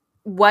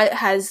 what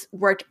has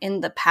worked in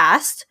the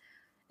past,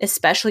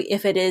 especially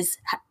if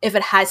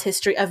it has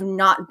history of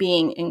not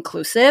being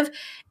inclusive,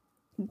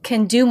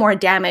 can do more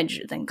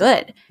damage than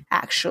good,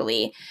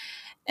 actually.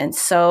 And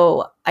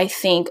so I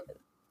think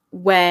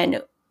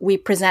when we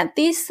present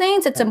these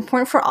things, it's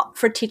important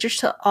for teachers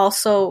to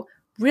also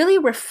really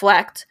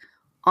reflect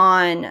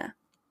on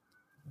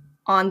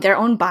their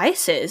own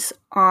biases,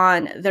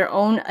 on their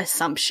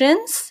assumptions.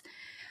 assumptions.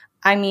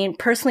 I mean,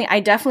 personally, I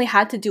definitely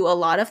had to do a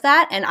lot of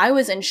that. And I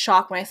was in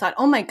shock when I thought,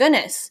 oh my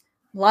goodness,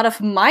 a lot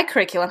of my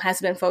curriculum has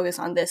been focused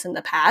on this in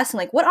the past. And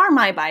like, what are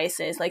my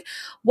biases? Like,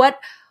 what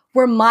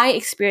were my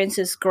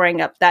experiences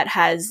growing up that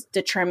has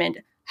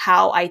determined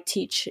how I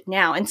teach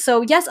now? And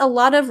so, yes, a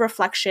lot of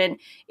reflection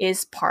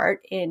is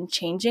part in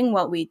changing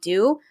what we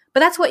do, but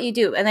that's what you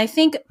do. And I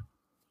think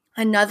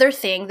another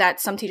thing that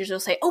some teachers will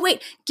say, oh,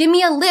 wait, give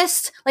me a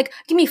list, like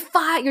give me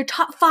your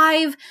top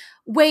 5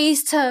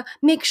 ways to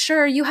make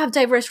sure you have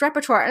diverse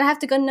repertoire. And I have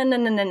to go,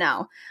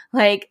 no.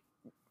 Like,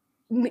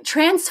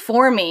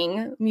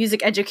 transforming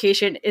music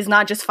education is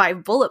not just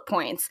 5 bullet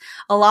points.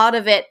 A lot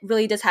of it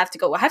really does have to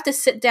go, I have to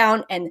sit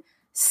down and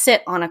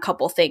sit on a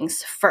couple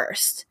things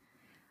first,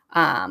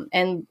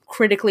 and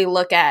critically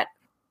look at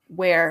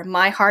where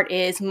my heart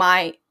is,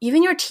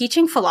 even your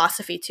teaching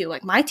philosophy too.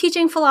 Like, my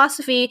teaching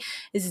philosophy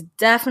is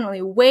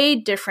definitely way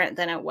different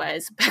than it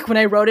was back when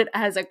I wrote it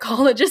as a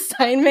college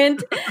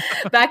assignment.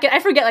 I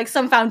forget, like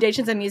some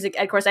foundations of music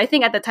ed course. I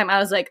think at the time I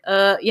was like,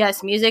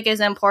 yes, music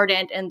is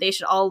important and they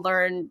should all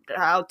learn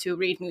how to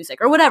read music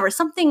or whatever,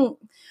 something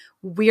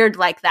weird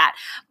like that.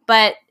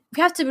 But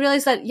we have to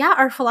realize that, yeah,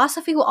 our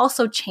philosophy will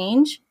also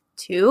change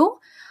too.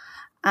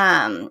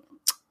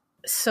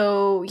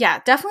 So, yeah,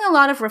 definitely a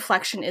lot of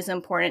reflection is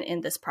important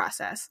in this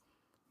process.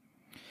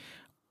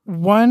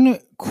 One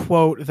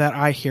quote that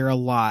I hear a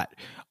lot,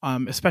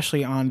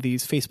 especially on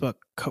these Facebook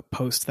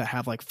posts that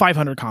have like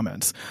 500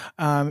 comments,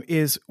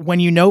 is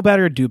when you know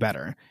better, do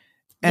better.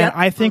 And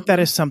I think that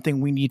is something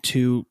we need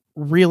to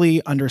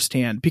really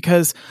understand.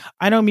 Because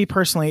I know me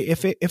personally,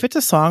 if it's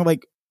a song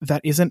like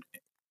that isn't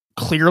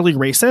clearly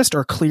racist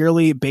or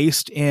clearly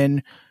based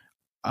in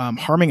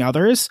harming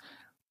others,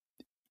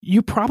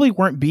 you probably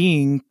weren't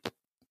being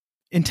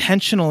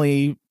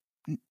intentionally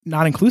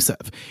not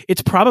inclusive.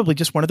 It's probably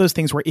just one of those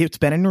things where it's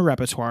been in your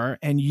repertoire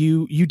and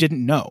you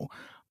didn't know.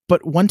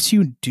 But once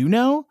you do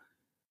know,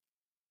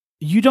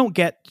 you don't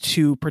get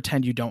to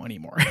pretend you don't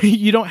anymore.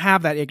 You don't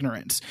have that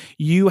ignorance.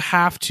 You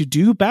have to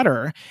do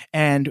better.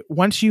 And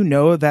once you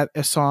know that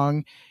a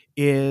song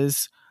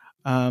is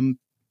something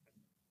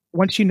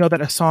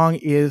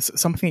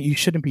that you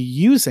shouldn't be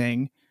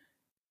using,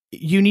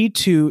 you need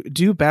to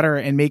do better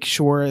and make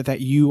sure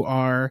that you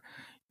are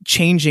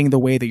changing the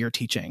way that you're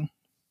teaching.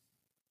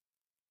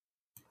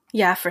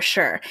 Yeah, for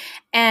sure.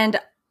 And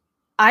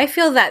I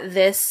feel that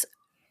this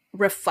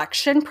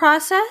reflection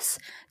process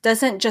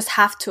doesn't just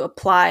have to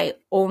apply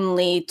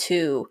only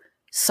to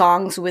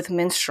songs with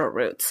minstrel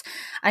roots.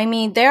 I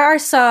mean, there are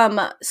some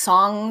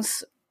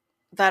songs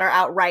that are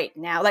out right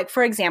now. Like,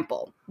 for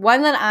example,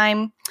 one that I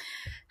kind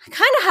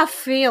of have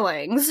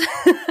feelings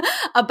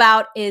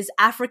about is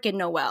African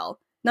Noel.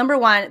 Number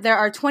one, there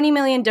are 20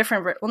 million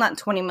different, not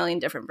 20 million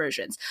different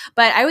versions,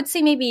 but I would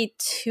say maybe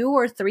 2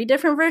 or 3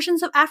 different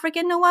versions of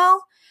African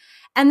Noel.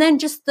 And then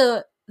just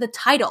the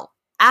title,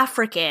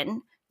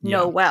 African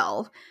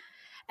Noel.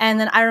 And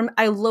then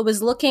I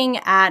was looking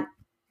at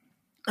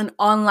an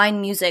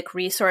online music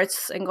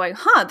resource and going,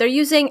 they're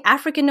using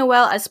African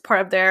Noel as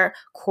part of their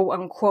quote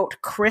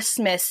unquote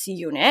Christmas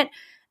unit.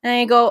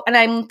 And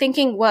I'm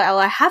thinking, well,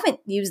 I haven't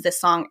used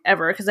this song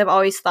ever because I've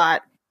always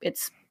thought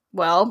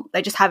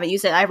I just haven't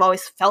used it. I've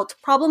always felt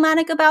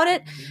problematic about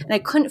it and I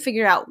couldn't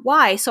figure out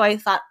why. So I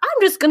thought,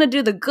 I'm just going to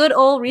do the good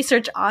old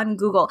research on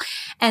Google.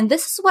 And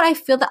this is what I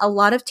feel that a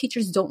lot of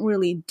teachers don't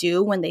really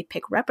do when they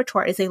pick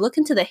repertoire is they look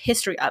into the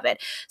history of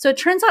it. So it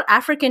turns out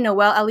African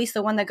Noel, at least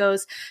the one that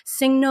goes,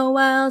 sing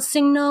Noel,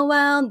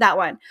 that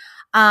one.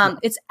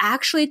 It's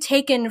actually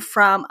taken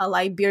from a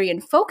Liberian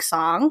folk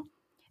song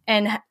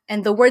and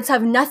the words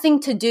have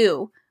nothing to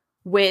do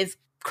with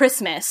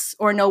Christmas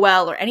or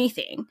Noel or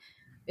anything.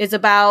 It's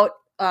about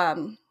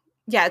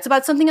it's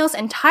about something else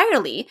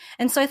entirely.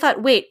 And so I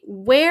thought, wait,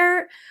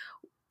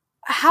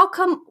 how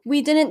come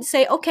we didn't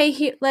say,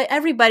 okay,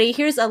 everybody,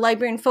 here's a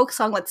Liberian folk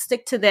song, let's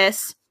stick to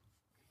this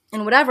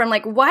and whatever. I'm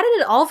like, why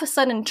did it all of a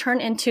sudden turn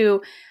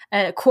into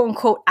a quote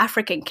unquote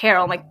African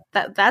carol? I'm like,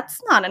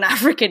 that's not an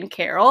African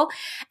carol.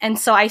 And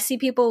so I see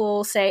people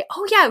will say,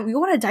 oh yeah, we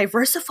want to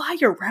diversify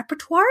your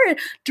repertoire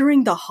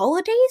during the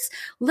holidays.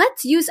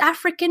 Let's use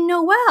African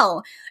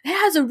Noel. It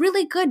has a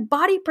really good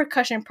body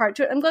percussion part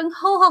to it. I'm going,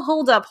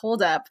 hold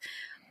up.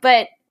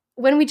 But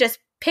when we just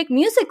pick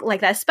music like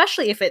that,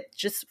 especially if it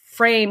just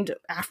framed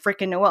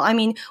African Noel, I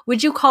mean,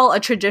 would you call a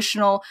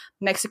traditional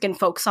Mexican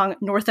folk song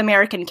North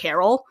American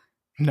Carol?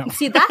 No.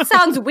 See, that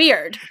sounds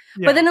weird.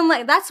 Yeah. But then I'm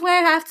like, that's where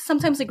I have to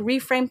sometimes like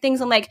reframe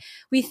things. I'm like,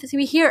 we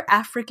hear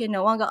African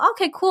Noel and go,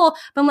 okay, cool.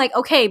 But I'm like,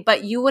 okay,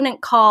 but you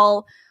wouldn't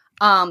call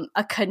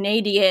a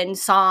Canadian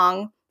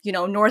song,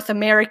 North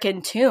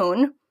American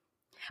tune.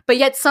 But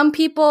yet some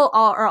people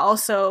are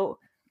also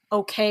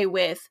okay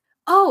with,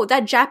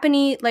 that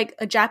Japanese, like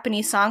a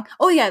Japanese song.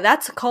 Oh yeah,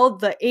 that's called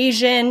the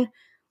Asian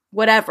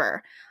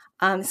whatever.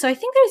 So I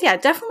think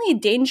there's, definitely a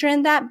danger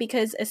in that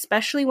because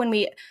especially when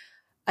we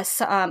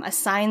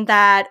assign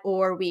that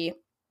or we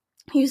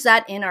use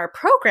that in our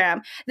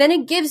program, then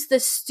it gives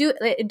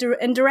the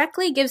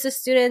indirectly gives the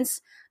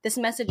students this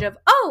message of,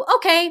 oh,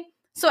 okay,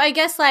 so I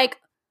guess like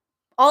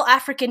all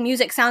African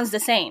music sounds the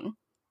same,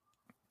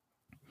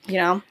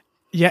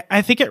 Yeah,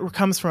 I think it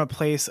comes from a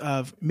place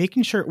of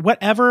making sure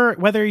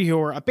whether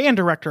you're a band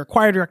director, a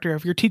choir director,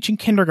 if you're teaching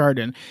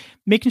kindergarten,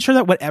 making sure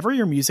that whatever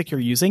your music you're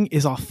using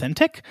is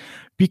authentic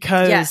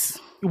because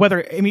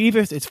even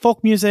if it's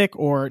folk music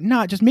or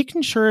not, just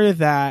making sure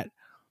that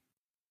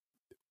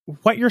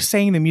what you're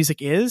saying the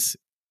music is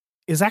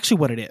actually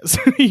what it is.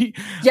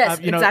 Yes,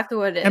 exactly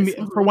what it is. I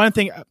mean, for one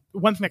thing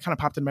that kind of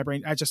popped in my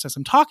brain just as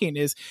I'm talking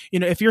is,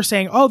 if you're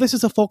saying, oh, this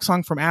is a folk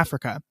song from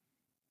Africa.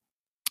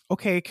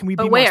 Okay, can we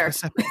be more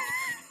specific?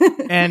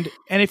 and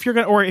if you're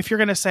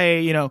gonna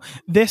say,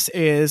 this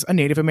is a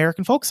Native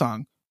American folk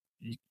song,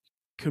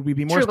 could we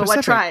be more specific? But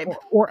what tribe?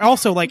 Or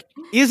also, like,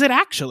 is it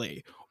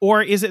actually,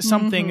 or is it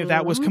something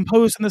that was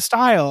composed in the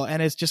style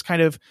and has just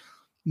kind of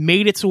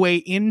made its way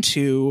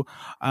into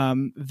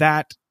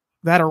that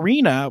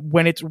arena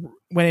when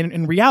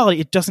in reality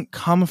it doesn't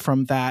come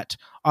from that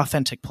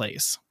authentic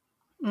place.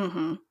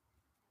 Mm-hmm.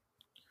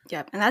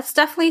 Yeah, and that's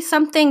definitely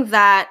something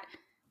that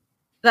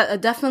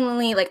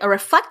definitely like a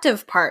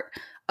reflective part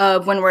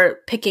of when we're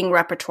picking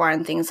repertoire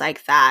and things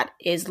like that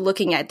is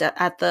looking at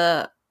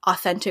the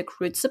authentic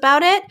roots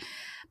about it.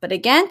 But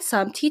again,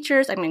 some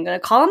teachers, I'm going to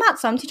call them out.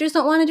 Some teachers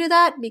don't want to do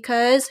that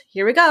because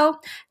here we go.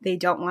 They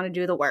don't want to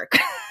do the work.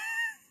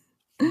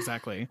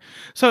 Exactly.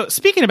 So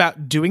speaking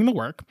about doing the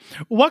work,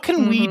 what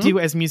can we do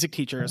as music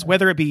teachers,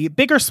 whether it be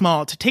big or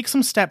small, to take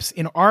some steps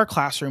in our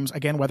classrooms,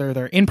 again, whether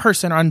they're in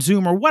person, on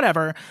Zoom or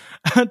whatever,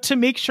 to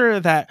make sure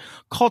that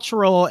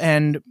cultural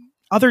and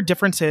other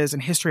differences in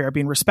history are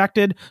being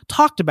respected,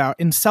 talked about,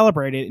 and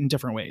celebrated in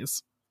different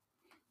ways?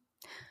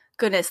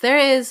 Goodness, there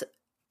is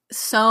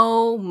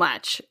so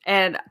much.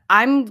 And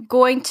I'm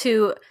going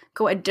to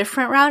go a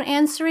different route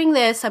answering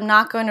this. I'm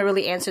not going to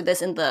really answer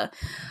this in the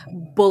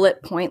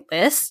bullet point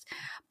list.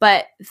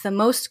 But the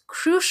most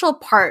crucial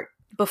part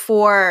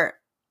before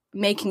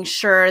making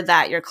sure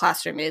that your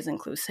classroom is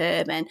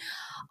inclusive and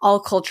all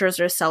cultures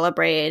are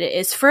celebrated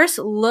is first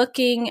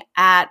looking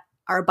at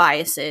our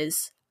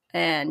biases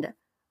and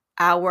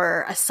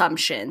our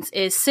assumptions,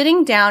 is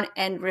sitting down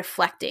and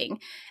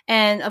reflecting.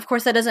 And of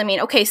course, that doesn't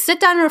mean, okay,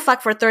 sit down and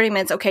reflect for 30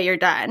 minutes. Okay, you're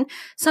done.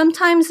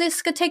 Sometimes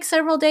this could take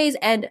several days.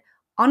 And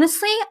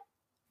honestly,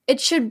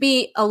 it should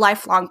be a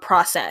lifelong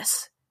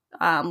process.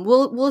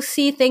 We'll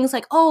see things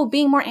like, oh,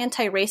 being more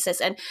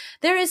anti-racist. And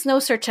there is no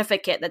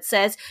certificate that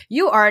says,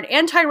 you are an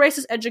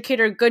anti-racist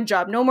educator. Good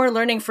job. No more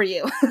learning for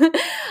you.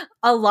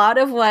 A lot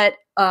of what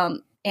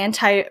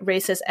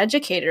anti-racist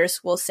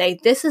educators will say,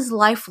 this is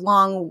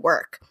lifelong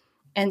work.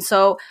 And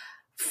so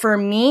for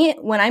me,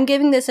 when I'm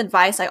giving this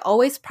advice, I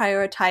always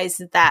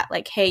prioritize that,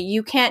 like, hey,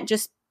 you can't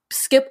just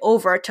skip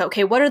over to,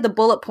 okay, what are the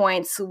bullet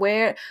points?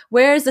 Where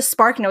is the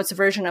Spark Notes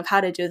version of how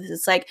to do this?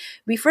 It's like,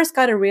 we first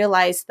got to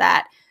realize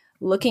that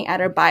looking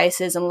at our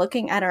biases and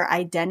looking at our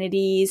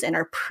identities and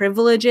our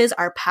privileges,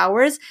 our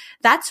powers,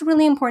 that's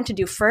really important to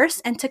do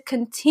first, and to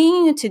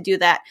continue to do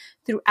that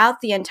throughout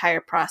the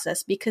entire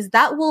process, because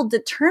that will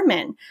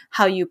determine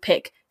how you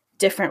pick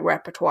different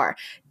repertoire,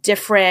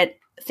 different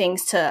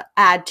things to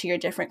add to your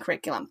different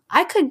curriculum.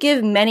 I could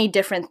give many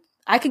different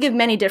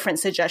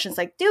suggestions,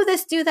 like do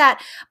this, do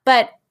that.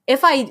 But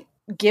if I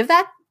give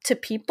that to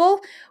people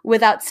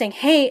without saying,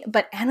 hey,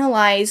 but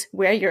analyze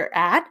where you're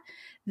at,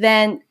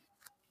 then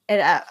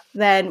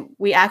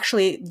we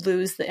actually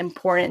lose the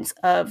importance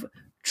of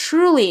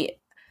truly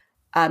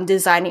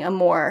designing a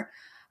more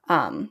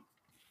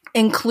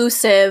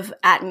inclusive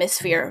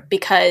atmosphere,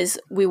 because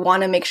we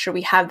want to make sure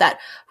we have that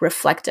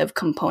reflective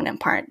component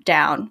part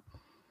down.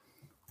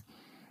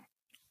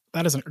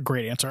 That is a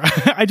great answer.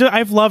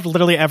 I've loved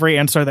literally every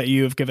answer that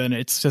you've given.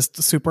 It's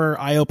just super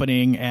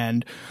eye-opening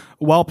and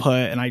well put,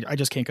 and I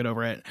just can't get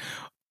over it.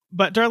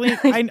 But Darlene,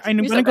 I'm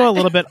going to go a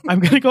little bit. I'm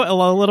going to go a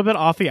little bit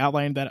off the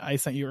outline that I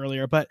sent you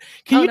earlier. But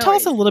can you tell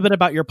us a little bit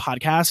about your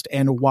podcast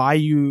and why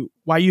you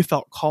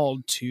felt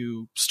called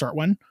to start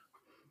one?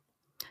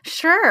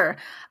 Sure.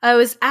 It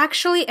was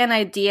actually an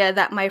idea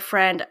that my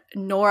friend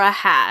Nora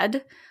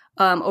had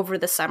over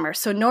the summer.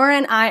 So Nora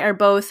and I are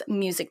both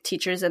music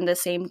teachers in the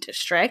same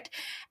district,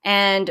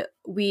 and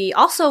we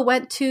also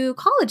went to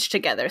college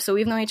together. So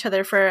we've known each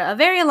other for a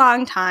very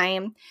long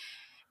time.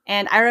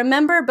 And I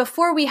remember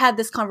before we had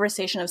this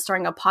conversation of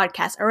starting a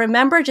podcast, I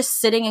remember just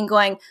sitting and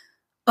going,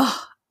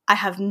 oh, I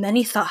have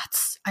many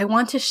thoughts. I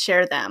want to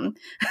share them.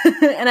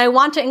 And I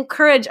want to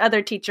encourage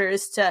other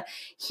teachers to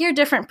hear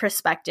different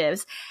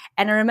perspectives.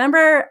 And I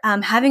remember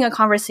having a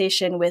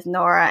conversation with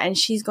Nora, and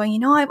she's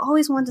going, I've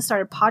always wanted to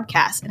start a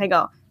podcast. And I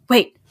go,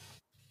 wait,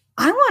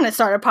 I want to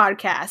start a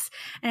podcast.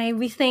 And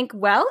we think,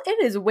 well,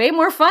 it is way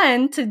more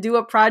fun to do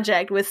a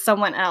project with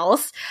someone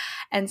else.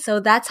 And so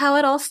that's how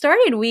it all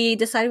started. We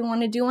decided we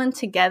want to do one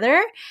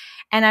together.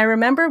 And I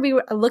remember we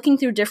were looking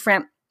through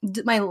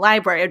my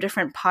library of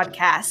different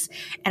podcasts.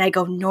 And I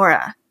go,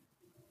 Nora,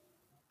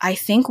 I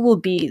think we'll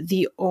be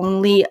the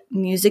only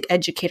music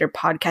educator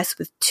podcast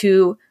with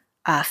two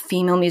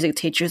female music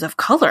teachers of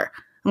color.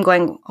 I'm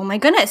going, oh my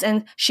goodness.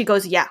 And she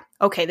goes, yeah,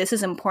 okay, this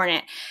is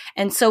important.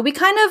 And so we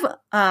kind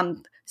of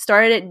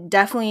started it,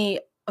 definitely,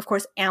 of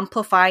course,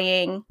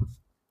 amplifying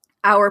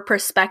our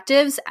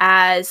perspectives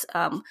as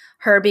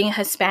her being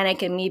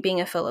Hispanic and me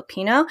being a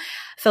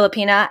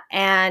Filipina.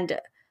 And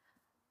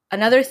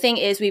another thing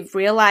is we've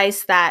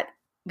realized that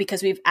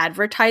because we've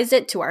advertised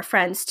it to our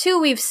friends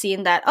too, we've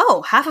seen that,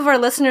 half of our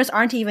listeners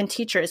aren't even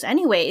teachers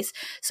anyways.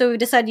 So we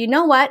decided, you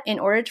know what, in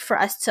order for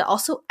us to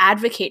also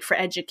advocate for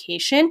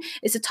education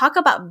is to talk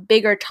about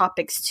bigger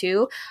topics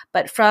too,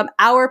 but from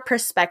our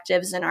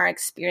perspectives and our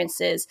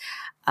experiences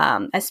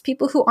as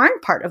people who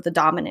aren't part of the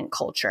dominant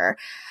culture.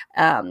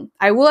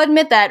 I will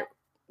admit that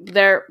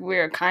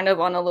we're kind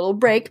of on a little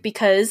break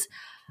because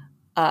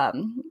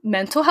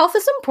mental health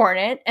is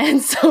important,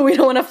 and so we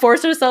don't want to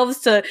force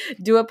ourselves to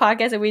do a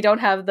podcast and we don't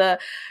have the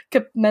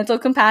mental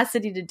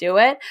capacity to do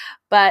it.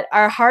 But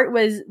our heart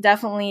was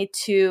definitely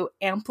to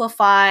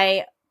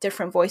amplify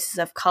different voices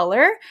of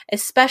color,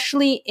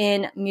 especially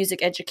in music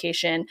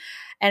education.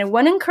 And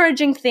one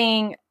encouraging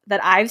thing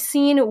that I've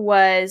seen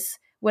was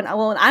when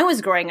I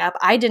was growing up,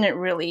 I didn't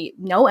really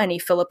know any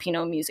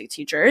Filipino music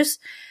teachers.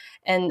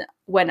 And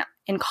when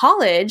in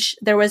college,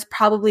 there was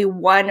probably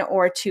one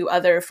or two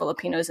other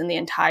Filipinos in the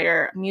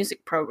entire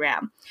music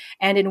program.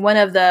 And in one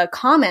of the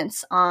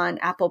comments on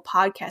Apple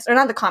Podcasts, or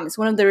not the comments,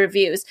 one of the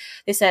reviews,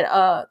 they said,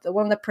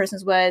 one of the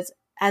persons was,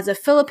 as a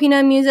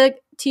Filipino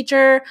music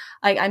teacher,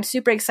 I'm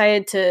super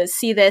excited to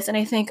see this. And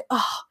I think,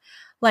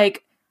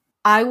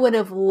 I would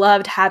have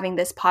loved having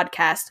this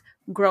podcast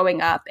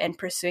growing up and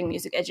pursuing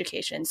music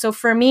education. So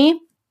for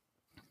me,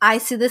 I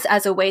see this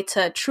as a way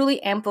to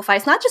truly amplify.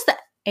 It's not just the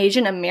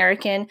Asian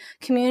American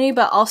community,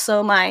 but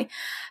also my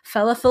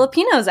fellow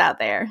Filipinos out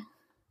there.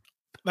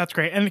 That's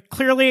great. And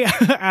clearly,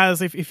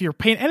 as if you're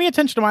paying any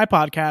attention to my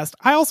podcast,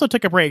 I also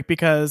took a break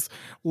because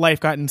life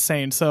got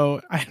insane.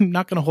 So I'm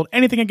not going to hold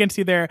anything against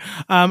you there.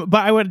 But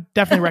I would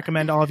definitely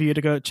recommend all of you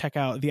to go check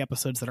out the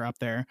episodes that are up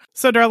there.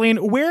 So Darlene,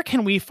 where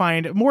can we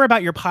find more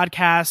about your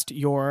podcast,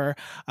 your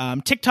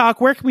TikTok?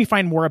 Where can we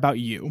find more about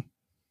you?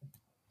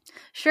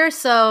 Sure.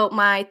 So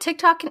my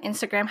TikTok and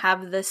Instagram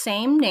have the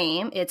same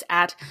name. It's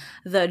at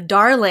the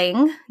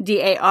Darling,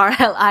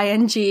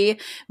 Darling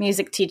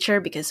music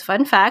teacher, because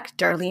fun fact,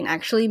 Darlene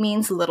actually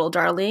means little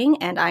darling,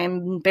 and I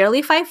am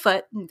barely 5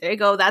 foot. There you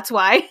go. That's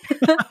why.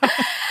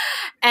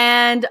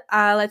 And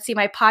let's see,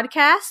 my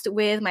podcast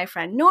with my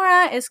friend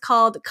Nora is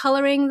called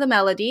Coloring the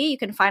Melody. You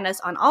can find us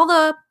on all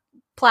the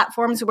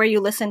platforms where you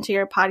listen to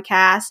your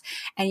podcast.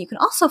 And you can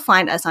also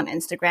find us on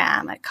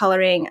Instagram at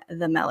Coloring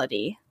the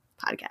Melody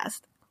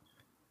podcast.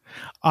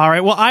 All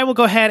right. Well, I will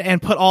go ahead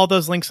and put all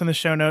those links in the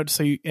show notes.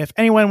 So if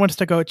anyone wants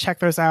to go check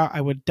those out,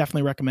 I would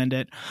definitely recommend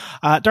it.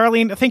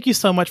 Darlene, thank you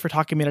so much for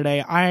talking to me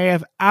today. I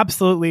have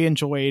absolutely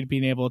enjoyed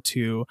being able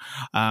to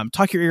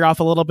talk your ear off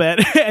a little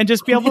bit and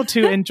just be able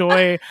to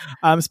enjoy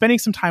spending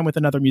some time with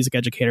another music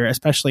educator,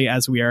 especially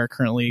as we are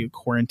currently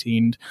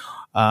quarantined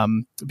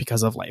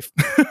because of life.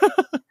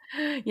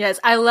 Yes,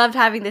 I loved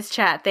having this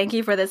chat. Thank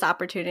you for this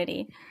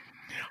opportunity.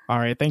 All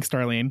right. Thanks,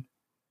 Darlene.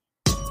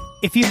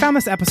 If you found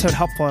this episode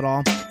helpful at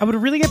all, I would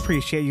really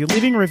appreciate you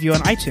leaving a review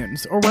on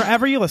iTunes or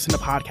wherever you listen to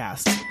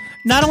podcasts.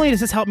 Not only does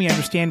this help me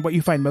understand what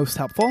you find most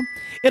helpful,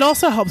 it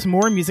also helps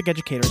more music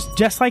educators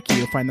just like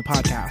you find the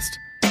podcast.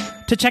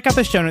 To check out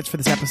the show notes for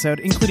this episode,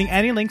 including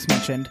any links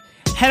mentioned,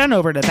 head on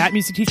over to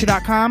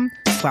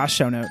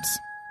thatmusicteacher.com/show notes.